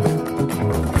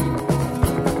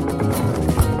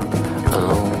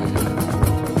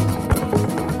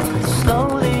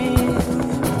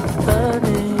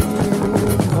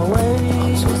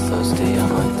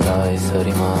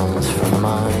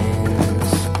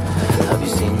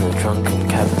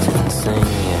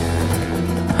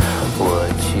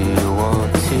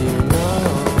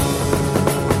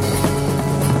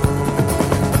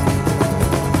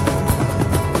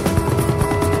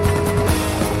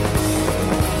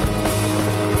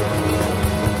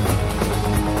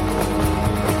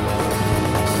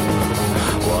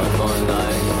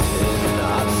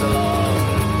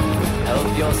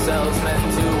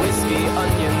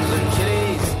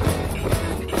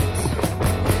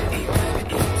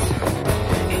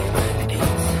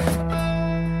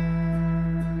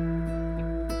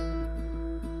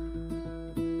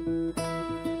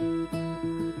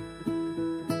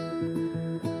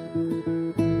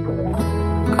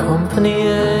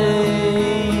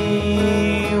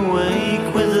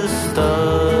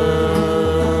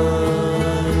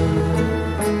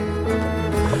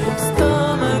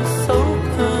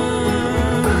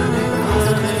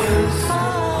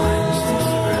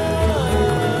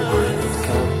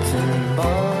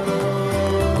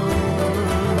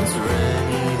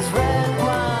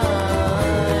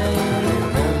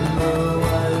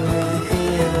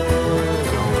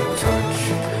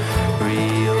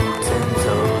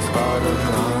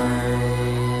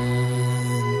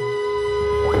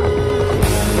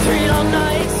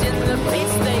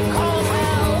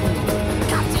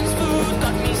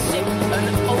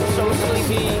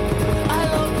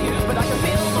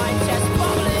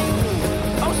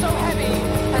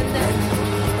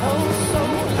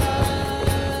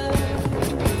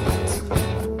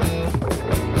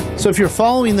 So if you're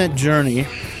following that journey,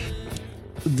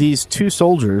 these two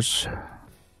soldiers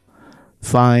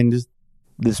find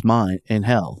this mine in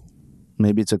hell.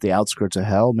 Maybe it's at the outskirts of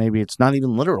hell. Maybe it's not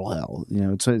even literal hell. You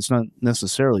know, it's not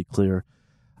necessarily clear.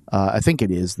 I think it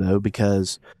is, though,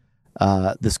 because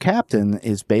this captain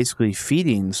is basically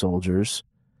feeding soldiers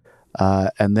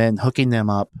and then hooking them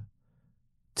up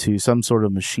to some sort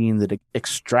of machine that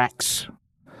extracts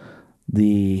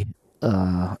the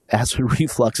acid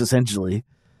reflux, essentially.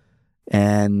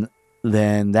 And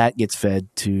then that gets fed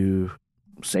to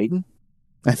Satan,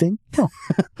 I think. Oh.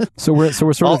 So we're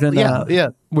sort of in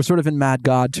we're sort of in Mad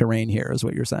God terrain here, is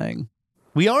what you're saying.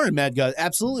 We are in Mad God.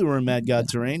 Absolutely, we're in Mad God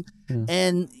terrain. Yeah.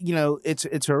 And you know,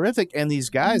 it's horrific. And these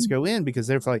guys go in because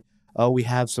they're like, oh, we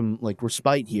have some like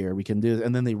respite here. We can do this.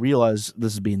 And then they realize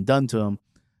this is being done to them.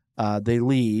 They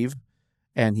leave,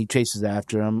 and he chases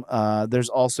after them. There's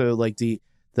also like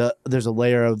there's a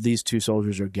layer of these two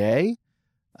soldiers are gay.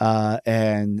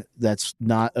 And that's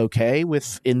not okay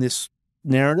in this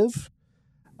narrative.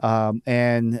 You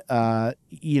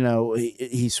know,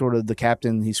 he's sort of the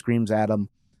captain, he screams at him,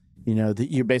 you know,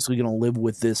 that you're basically going to live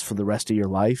with this for the rest of your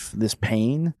life, this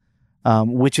pain,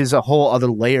 which is a whole other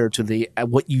layer to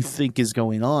what you think is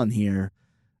going on here.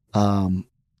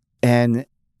 And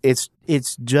it's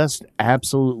just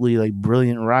absolutely like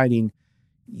brilliant writing.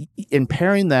 And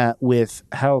pairing that with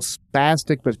how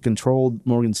spastic but controlled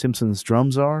Morgan Simpson's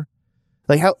drums are,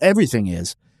 like how everything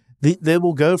is, they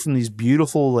will go from these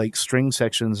beautiful like string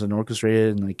sections and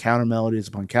orchestrated and like counter melodies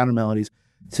upon counter melodies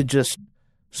to just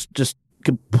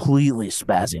completely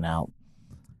spazzing out,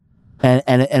 and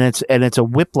it's a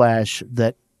whiplash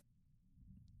that,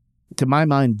 to my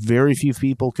mind, very few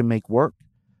people can make work.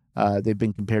 They've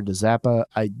been compared to Zappa.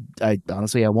 I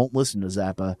honestly won't listen to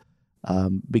Zappa.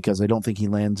 Because I don't think he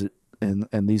lands it,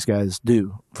 and these guys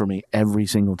do for me every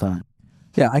single time.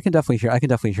 Yeah, I can definitely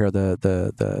hear the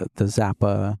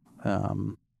Zappa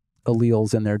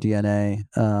alleles in their DNA.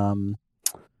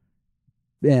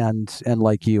 And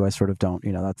like you, I sort of don't.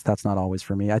 You know, that's not always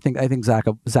for me. I think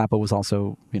Zappa was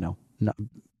also, you know, not,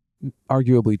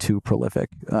 arguably too prolific.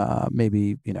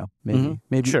 Maybe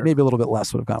sure. Maybe a little bit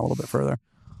less would have gone a little bit further.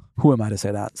 Who am I to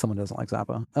say that? Someone doesn't like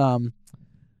Zappa.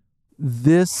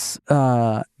 This,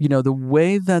 you know, the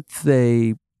way that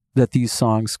these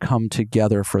songs come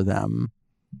together for them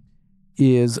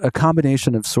is a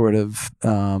combination of sort of,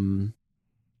 you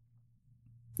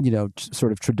know,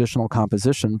 sort of traditional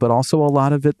composition, but also a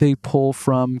lot of it they pull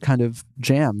from kind of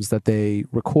jams that they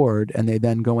record, and they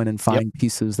then go in and find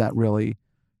pieces that really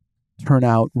turn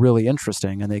out really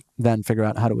interesting, and they then figure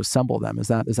out how to assemble them. Is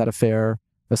that a fair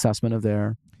assessment of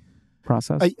their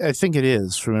process? I think it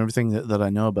is, from everything that I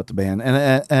know about the band,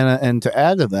 and to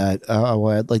add to that,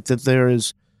 I'll add like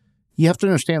that you have to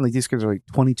understand, like, these guys are like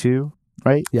 22,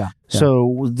 right? Yeah.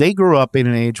 So they grew up in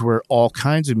an age where all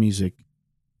kinds of music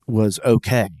was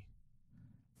okay.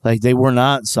 Like, they were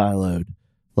not siloed.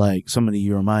 like somebody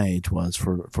your my age was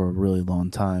for a really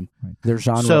long time. Right. Their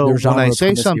genre. So their genre when I was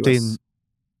say promiscuous.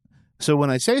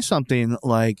 something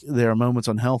like there are moments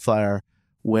on Hellfire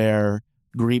where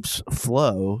Greep's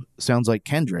flow sounds like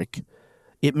Kendrick,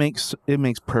 it makes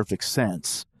perfect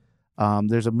sense.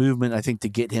 There's a movement, I think, to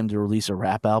get him to release a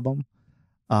rap album.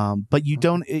 But you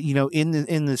don't,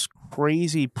 in this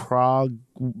crazy prog,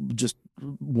 just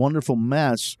wonderful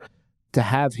mess, to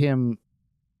have him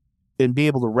and be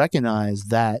able to recognize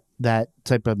that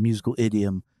type of musical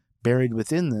idiom buried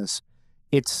within this,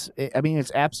 it's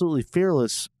absolutely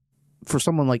fearless for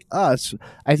someone like us.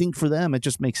 I think for them, it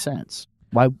just makes sense.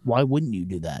 Why wouldn't you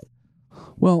do that?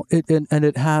 Well,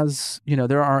 it has,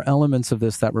 there are elements of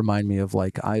this that remind me of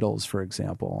like Idols, for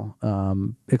example,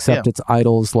 except it's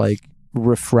Idols like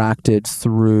refracted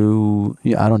through,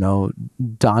 I don't know,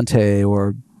 Dante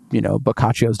or,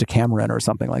 Boccaccio's Decameron or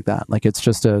something like that. Like it's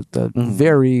just a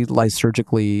very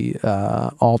lysergically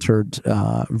altered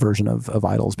version of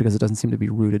Idols, because it doesn't seem to be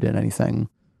rooted in anything,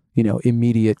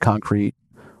 immediate, concrete,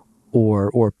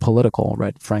 or political,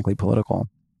 right? Frankly, political.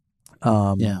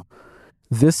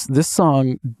 This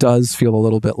song does feel a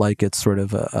little bit like it's sort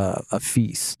of a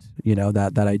feast,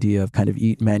 that idea of kind of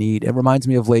eat, men eat. It reminds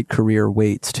me of late career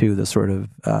Waits too, the sort of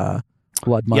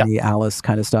Blood Money, Alice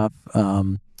kind of stuff.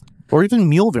 Or even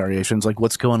Mule variations, like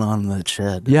What's Going On in the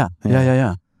Shed. Yeah.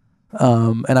 And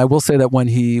I will say that when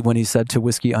he said to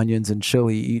Whiskey, Onions, and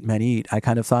Chili, eat, men eat, I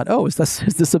kind of thought, oh, is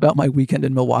this about my weekend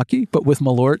in Milwaukee, but with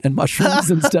Malort and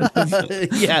mushrooms instead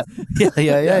of... Yeah.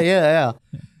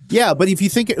 Yeah, but if you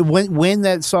think when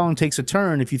that song takes a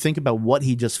turn, if you think about what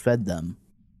he just fed them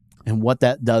and what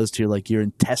that does to your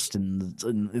intestines,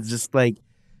 and it's just like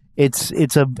it's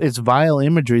vile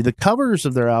imagery. The covers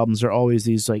of their albums are always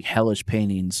these like hellish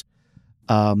paintings.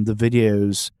 The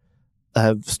videos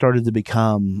have started to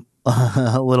become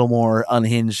a little more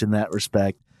unhinged in that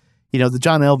respect. The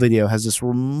John L video has this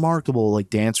remarkable like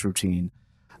dance routine,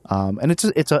 and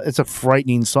it's a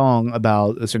frightening song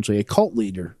about essentially a cult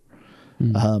leader.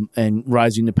 And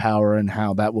rising to power, and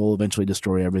how that will eventually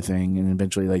destroy everything, and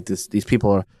eventually like these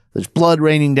people there's blood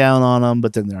raining down on them,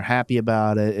 but then they're happy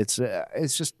about it.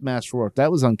 It's just masterwork. That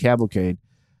was on Cavalcade.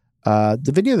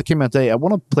 The video that came out today, I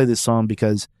want to play this song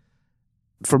because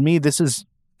for me this is,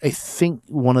 I think,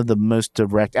 one of the most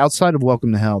direct, outside of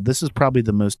Welcome to Hell, this is probably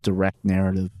the most direct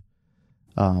narrative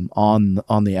on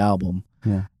the album.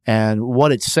 Yeah. And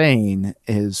what it's saying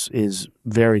is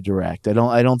very direct. I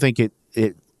don't think it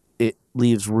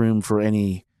leaves room for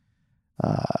any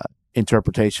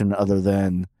interpretation other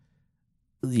than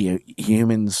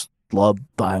humans love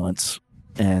violence,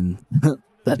 and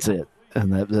that's it.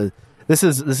 And this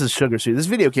is Sugar Suit. This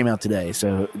video came out today,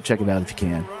 so check it out if you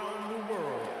can.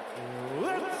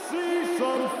 Let's see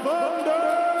some thunder.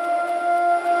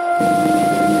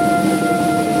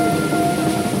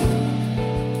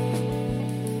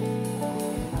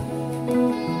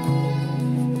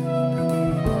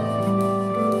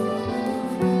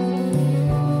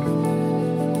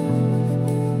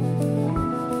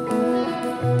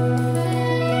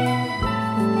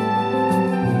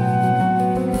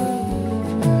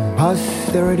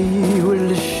 Posterity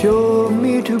will show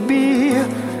me to be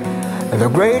the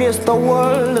greatest the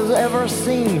world has ever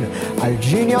seen, a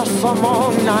genius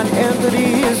among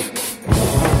non-entities.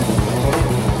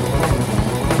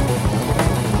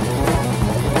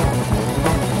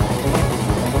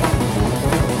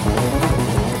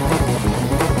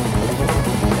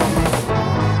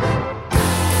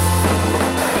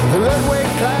 The midway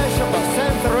clash of the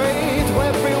century,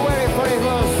 February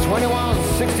 21st,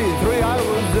 2163, I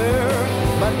was there,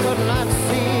 but could not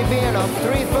see, being a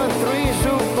 3'3"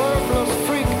 superfluous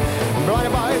freak,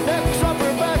 blinded by necks,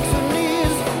 upper backs, and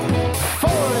knees,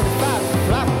 folding fat,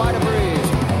 flapped by the breeze.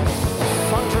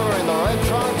 Sancho in the red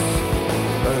trunks,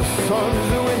 the Sun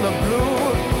Tzu in the blue,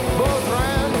 both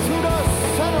ran to the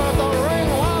center of the ring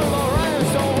while the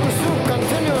rhinestone suit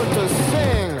continued to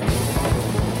sing.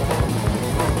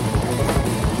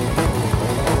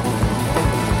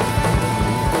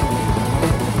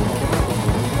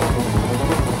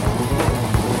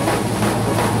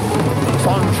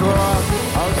 Sancho,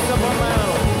 a simple man,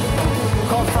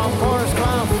 caught from Forest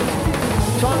Cloud.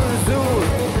 Sun Tzu,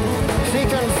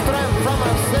 seeking strength from a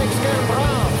snakeskin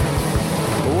brow.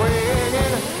 Weighing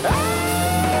in,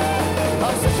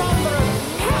 a 600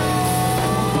 pounds.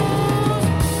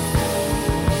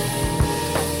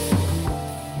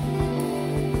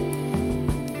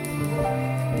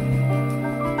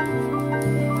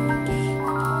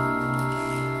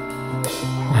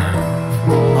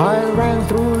 I ran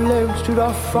through legs to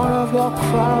the front of the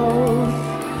crowd.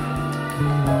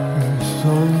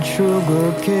 Sun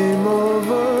Sugar came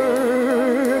over.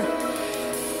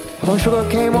 So Sugar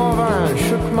came over and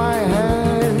shook my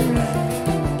hand.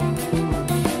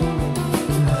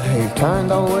 He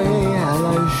turned away and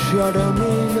I shot him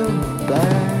in the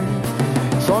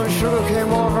back. So Sugar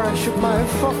came over and shook my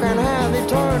fucking hand. He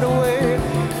turned away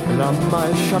and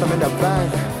I shot him in the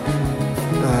back.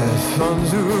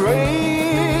 Sons who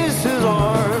raised his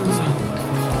arms,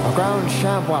 a ground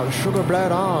champ while Sugar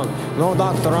bled on. No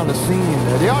doctor on the scene.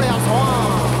 The audience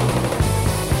won.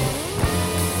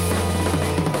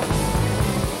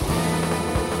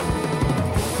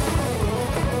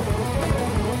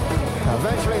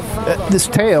 This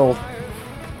tale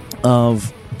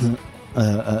of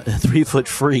a 3-foot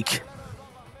freak,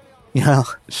 you know,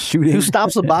 shooting, who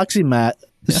stops a boxing match,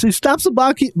 who stops a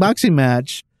boxing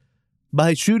match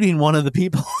by shooting one of the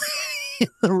people in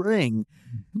the ring,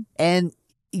 and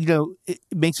you know, it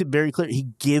makes it very clear he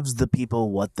gives the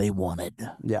people what they wanted.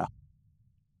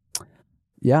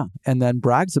 Yeah, and then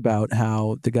brags about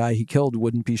how the guy he killed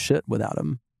wouldn't be shit without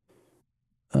him.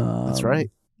 That's right.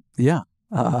 Yeah.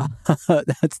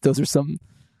 Those are some.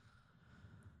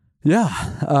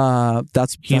 Yeah,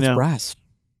 that's brass.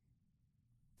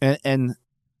 And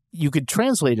you could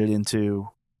translate it into,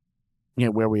 you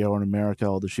know, where we are in America,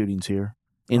 all the shootings here,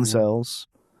 incels.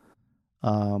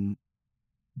 But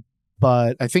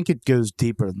I think it goes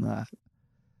deeper than that.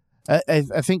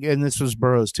 I think, and this was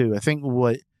Burroughs too. I think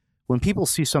when people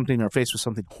see something or faced with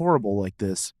something horrible like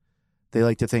this, they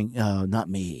like to think, "Oh, not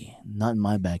me, not in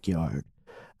my backyard."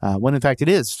 When in fact it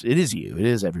is you, it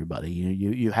is everybody.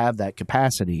 You have that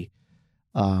capacity,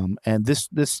 and this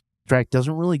track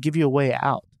doesn't really give you a way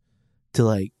out to,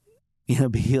 like, you know,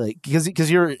 be like,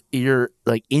 because you're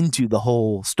like into the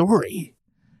whole story,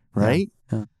 right?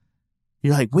 Yeah.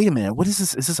 You're like, wait a minute, what is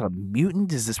this? Is this a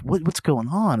mutant? Is this what's going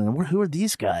on? And who are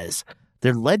these guys?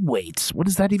 They're lead weights. What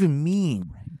does that even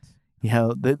mean? You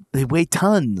know, they weigh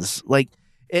tons, like.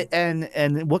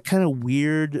 And what kind of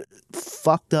weird,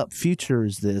 fucked up future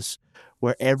is this,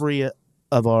 where every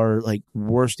of our like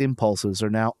worst impulses are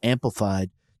now amplified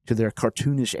to their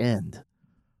cartoonish end?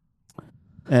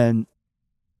 And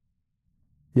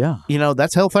yeah, you know,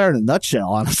 that's Hellfire in a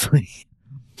nutshell, honestly.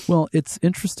 Well, it's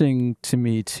interesting to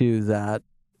me too that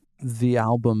the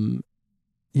album,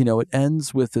 you know, it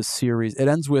ends with a series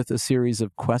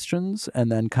of questions and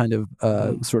then kind of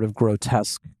sort of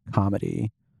grotesque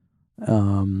comedy.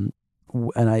 And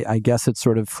I guess it's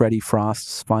sort of Freddie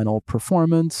Frost's final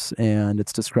performance, and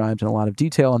it's described in a lot of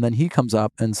detail. And then he comes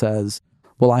up and says,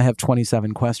 well, I have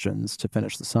 27 questions to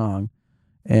finish the song.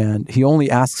 And he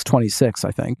only asks 26, I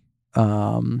think.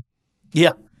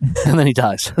 Yeah. And then he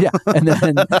dies. Yeah. And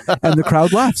the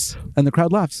crowd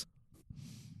laughs.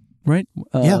 Right?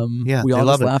 Yeah. We all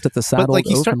just laughed at the sad old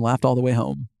oaf and laughed all the way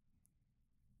home.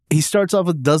 He starts off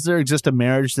with, does there exist a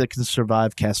marriage that can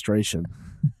survive castration?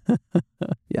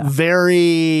 Yeah.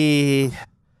 Very,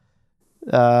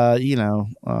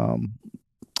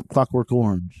 Clockwork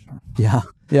Orange. Yeah.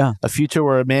 Yeah. A future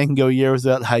where a man can go a year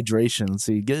without hydration.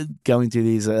 So you get going through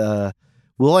these,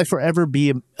 will I forever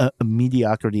be a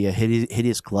mediocrity, a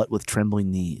hideous glut with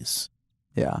trembling knees?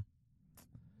 Yeah.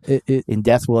 In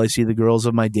death, will I see the girls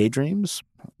of my daydreams?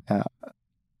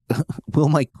 Will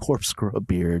my corpse grow a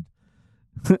beard?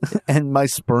 And my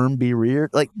sperm be reared?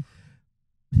 Like,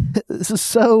 this is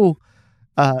so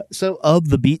of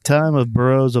the beat time of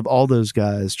Burroughs, of all those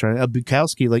guys trying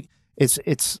Bukowski. Like, it's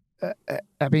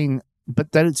I mean,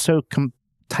 but that it's so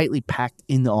tightly packed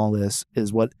into all this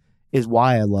is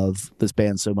why I love this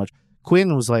band so much.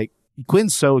 Quinn's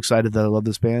so excited that I love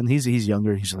this band. He's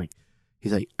younger. He's like,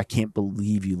 I can't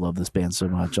believe you love this band so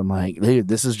much. I'm like, dude,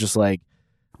 this is just like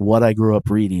what I grew up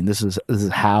reading. This is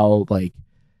how, like,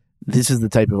 this is the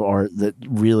type of art that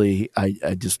really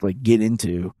I just like get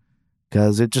into,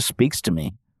 because it just speaks to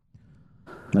me.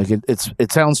 Like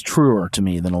it sounds truer to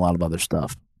me than a lot of other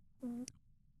stuff.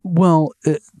 Well,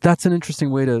 that's an interesting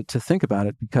way to think about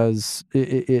it, because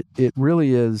it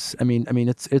really is. I mean,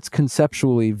 it's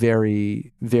conceptually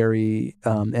very, very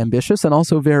ambitious and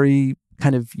also very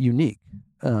kind of unique.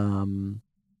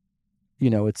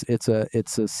 It's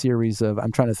a series of,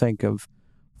 I'm trying to think of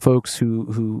folks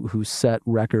who set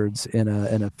records in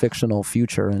a fictional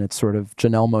future, and it's sort of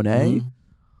Janelle Monáe.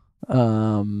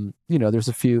 Mm-hmm.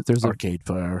 There's Arcade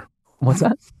Fire. What's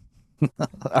that?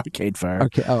 Arcade Fire.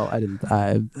 Okay. Oh,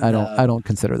 I don't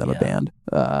consider them a band.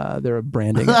 They're a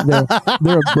branding. They're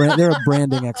a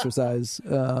branding exercise.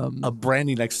 A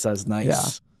branding exercise.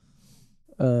 Nice.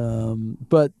 Yeah.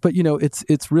 But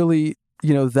it's really,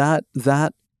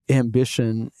 that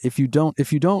ambition. If you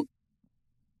don't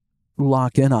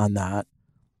lock in on that,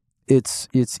 it's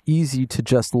easy to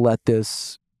just let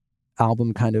this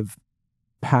album kind of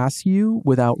pass you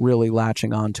without really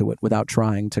latching onto it, without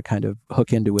trying to kind of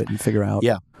hook into it and figure out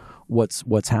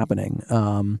what's happening.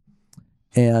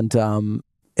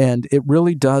 And it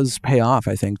really does pay off,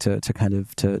 I think, to kind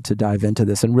of to dive into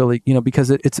this and really,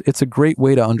 because it's a great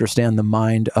way to understand the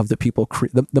mind of the people,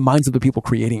 the minds of the people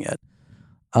creating it.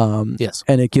 Yes.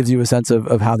 And it gives you a sense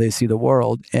of how they see the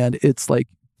world. And it's like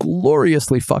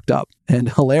gloriously fucked up and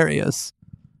hilarious.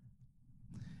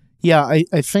 Yeah,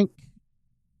 I think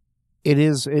it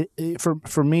is.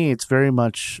 For me, it's very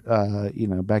much,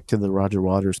 back to the Roger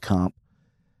Waters comp.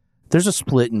 There's a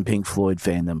split in Pink Floyd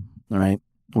fandom, right?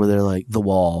 Where they're like The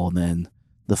Wall, and then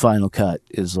the Final Cut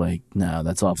is like, no,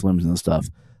 that's off limits and stuff.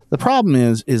 The problem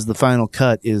is the Final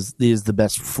Cut is the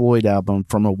best Floyd album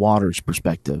from a Waters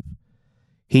perspective.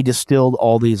 He distilled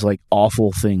all these like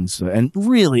awful things and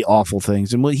really awful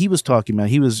things. And what he was talking about,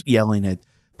 he was yelling at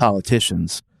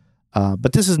politicians.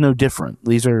 But this is no different.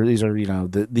 These are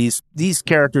these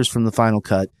characters from the Final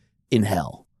Cut in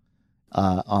hell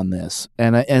on this.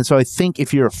 And so I think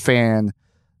if you're a fan,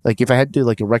 like if I had to do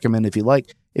like a recommend, if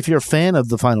you're a fan of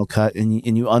the Final Cut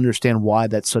and you understand why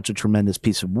that's such a tremendous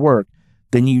piece of work,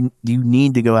 then you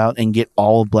need to go out and get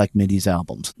all of Black Midi's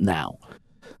albums now,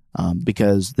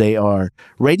 because they are.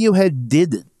 Radiohead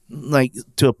did it, like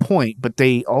to a point, but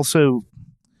they also,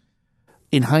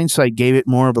 in hindsight, gave it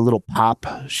more of a little pop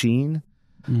sheen.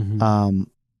 Mm-hmm.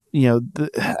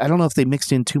 I don't know if they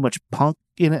mixed in too much punk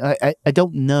in it. I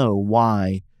don't know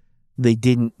why they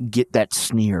didn't get that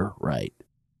sneer right.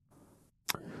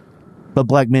 But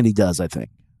Black Midi does, I think.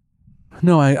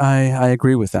 No, I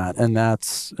agree with that, and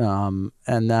that's I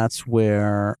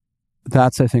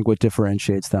think what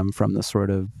differentiates them from the sort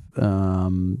of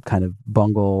kind of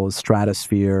bungle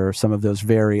stratosphere, some of those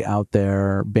very out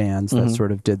there bands that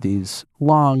sort of did these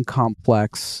long,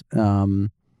 complex,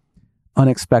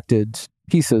 unexpected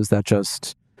pieces that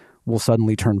just will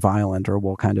suddenly turn violent or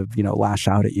will kind of lash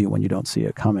out at you when you don't see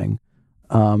it coming.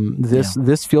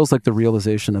 This feels like the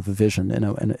realization of a vision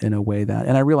in a way that,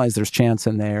 and I realize there's chance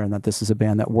in there, and that this is a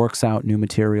band that works out new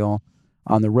material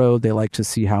on the road. They like to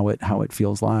see how it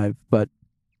feels live, but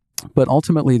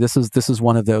ultimately this is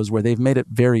one of those where they've made it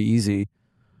very easy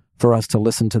for us to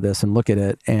listen to this and look at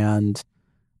it and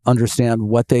understand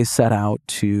what they set out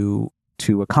to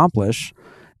accomplish,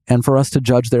 and for us to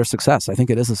judge their success. I think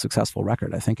it is a successful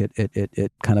record. I think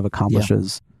it kind of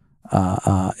accomplishes.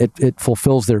 It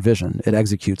fulfills their vision. It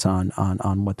executes on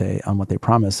what they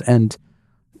promise, and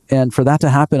for that to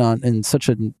happen in such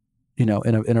a in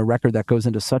a record that goes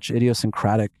into such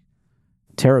idiosyncratic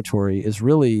territory is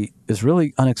really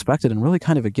unexpected and really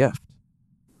kind of a gift.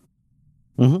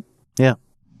 Mm-hmm.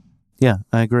 Yeah,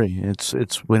 I agree. It's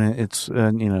when it's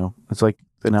like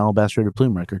an Alabaster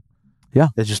Plume record. Yeah,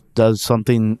 it just does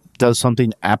something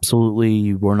absolutely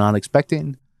you were not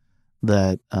expecting.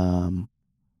 That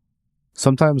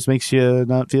sometimes makes you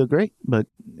not feel great, but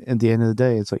at the end of the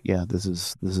day, it's like, yeah, this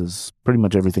is pretty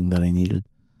much everything that I needed.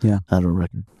 Yeah, out of a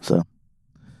record. So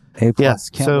A+. Yeah,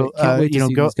 Can't wait to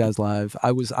see these guys live.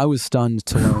 I was stunned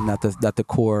to learn that the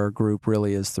core group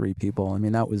really is 3 people. I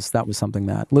mean, that was something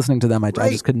that, listening to them, I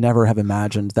just could never have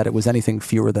imagined that it was anything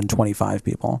fewer than 25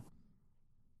 people.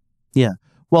 Yeah,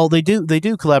 well, they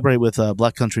do collaborate with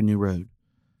Black Country New Road.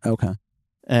 Okay.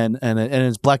 And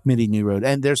it's Black Midi New Road,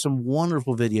 and there's some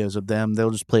wonderful videos of them. They'll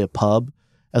just play a pub,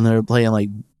 and they're playing like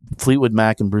Fleetwood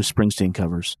Mac and Bruce Springsteen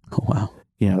covers. Oh wow!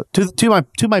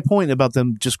 To my point about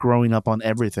them just growing up on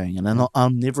everything and an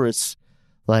omnivorous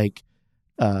like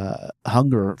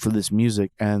hunger for this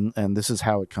music, and this is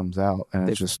how it comes out.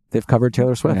 And they've covered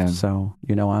Taylor Swift, so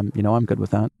I'm good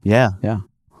with that. Yeah.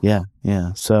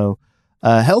 So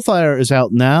Hellfire is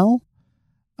out now.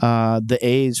 The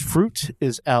A's Fruit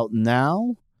is out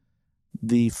now.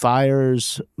 The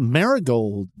Fire's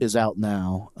Marigold is out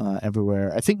now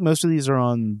everywhere. I think most of these are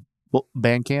on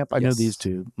Bandcamp. I know these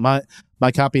two. My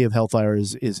copy of Hellfire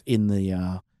is in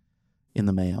the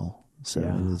mail. So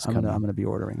I'm gonna be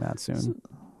ordering that soon.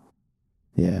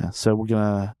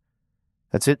 So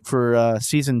that's it for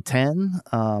season 10.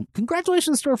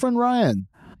 Congratulations to our friend Ryan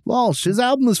Walsh. His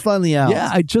album is finally out.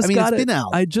 Yeah, it's been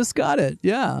out. I just got it.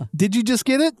 Yeah. Did you just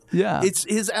get it? Yeah. It's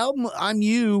his album, I'm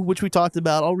You, which we talked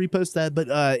about. I'll repost that, but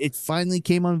it finally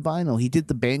came on vinyl. He did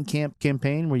the Bandcamp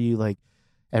campaign where you like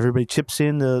everybody chips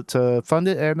in to fund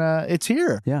it, and it's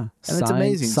here. Yeah. And it's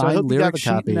amazing. So I hope you got a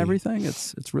copy and everything.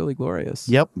 It's really glorious.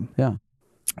 Yep. Yeah.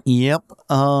 Yep.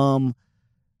 Coming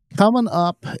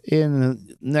up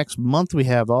in next month we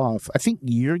have off. I think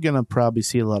you're gonna probably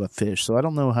see a lot of Fish, so I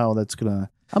don't know how that's gonna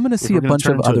I'm going to see a bunch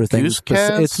of other things.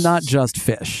 It's not just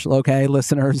Fish, okay,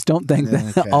 listeners? Don't think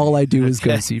that all I do is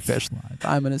go see Fish live.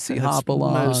 I'm going to see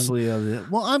Hopalong. Mostly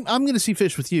well, I'm going to see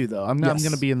Fish with you, though. I'm going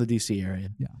to be in the D.C. area.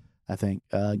 Yeah. I think.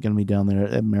 Going to be down there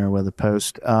at Meriwether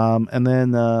Post. And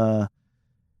then, I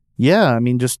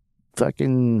mean, just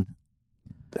fucking,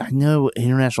 I know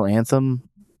International Anthem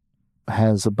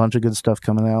has a bunch of good stuff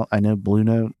coming out. I know Blue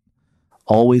Note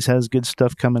always has good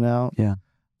stuff coming out. Yeah.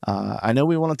 I know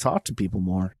we want to talk to people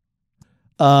more.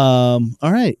 All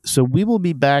right. So we will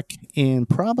be back in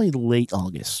probably late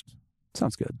August.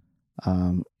 Sounds good.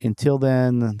 Until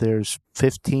then, there's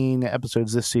 15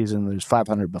 episodes this season. There's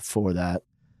 500 before that.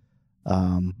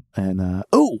 One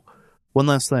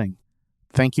last thing.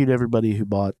 Thank you to everybody who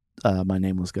bought My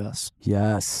Name Was Gus.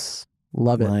 Yes.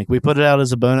 Love it. Like, we put it out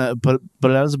as a bonus, put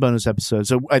it out as a bonus episode.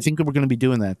 So I think we're going to be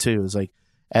doing that too. Is like,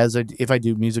 if I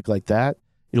do music like that,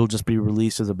 it'll just be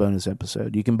released as a bonus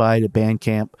episode. You can buy it at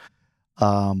Bandcamp.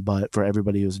 But for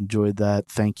everybody who's enjoyed that,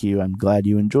 thank you. I'm glad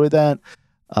you enjoyed that.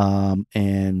 Tell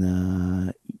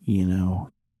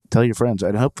your friends.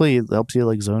 And hopefully it helps you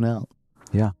like zone out.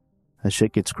 Yeah. That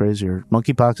shit gets crazier.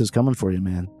 Monkeypox is coming for you,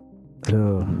 man. It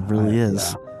really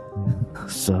is. Yeah.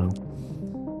 So,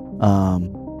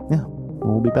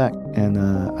 we'll be back. And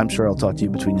I'm sure I'll talk to you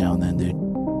between now and then, dude.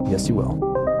 Yes, you will.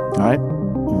 All right.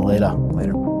 Later.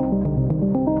 Later.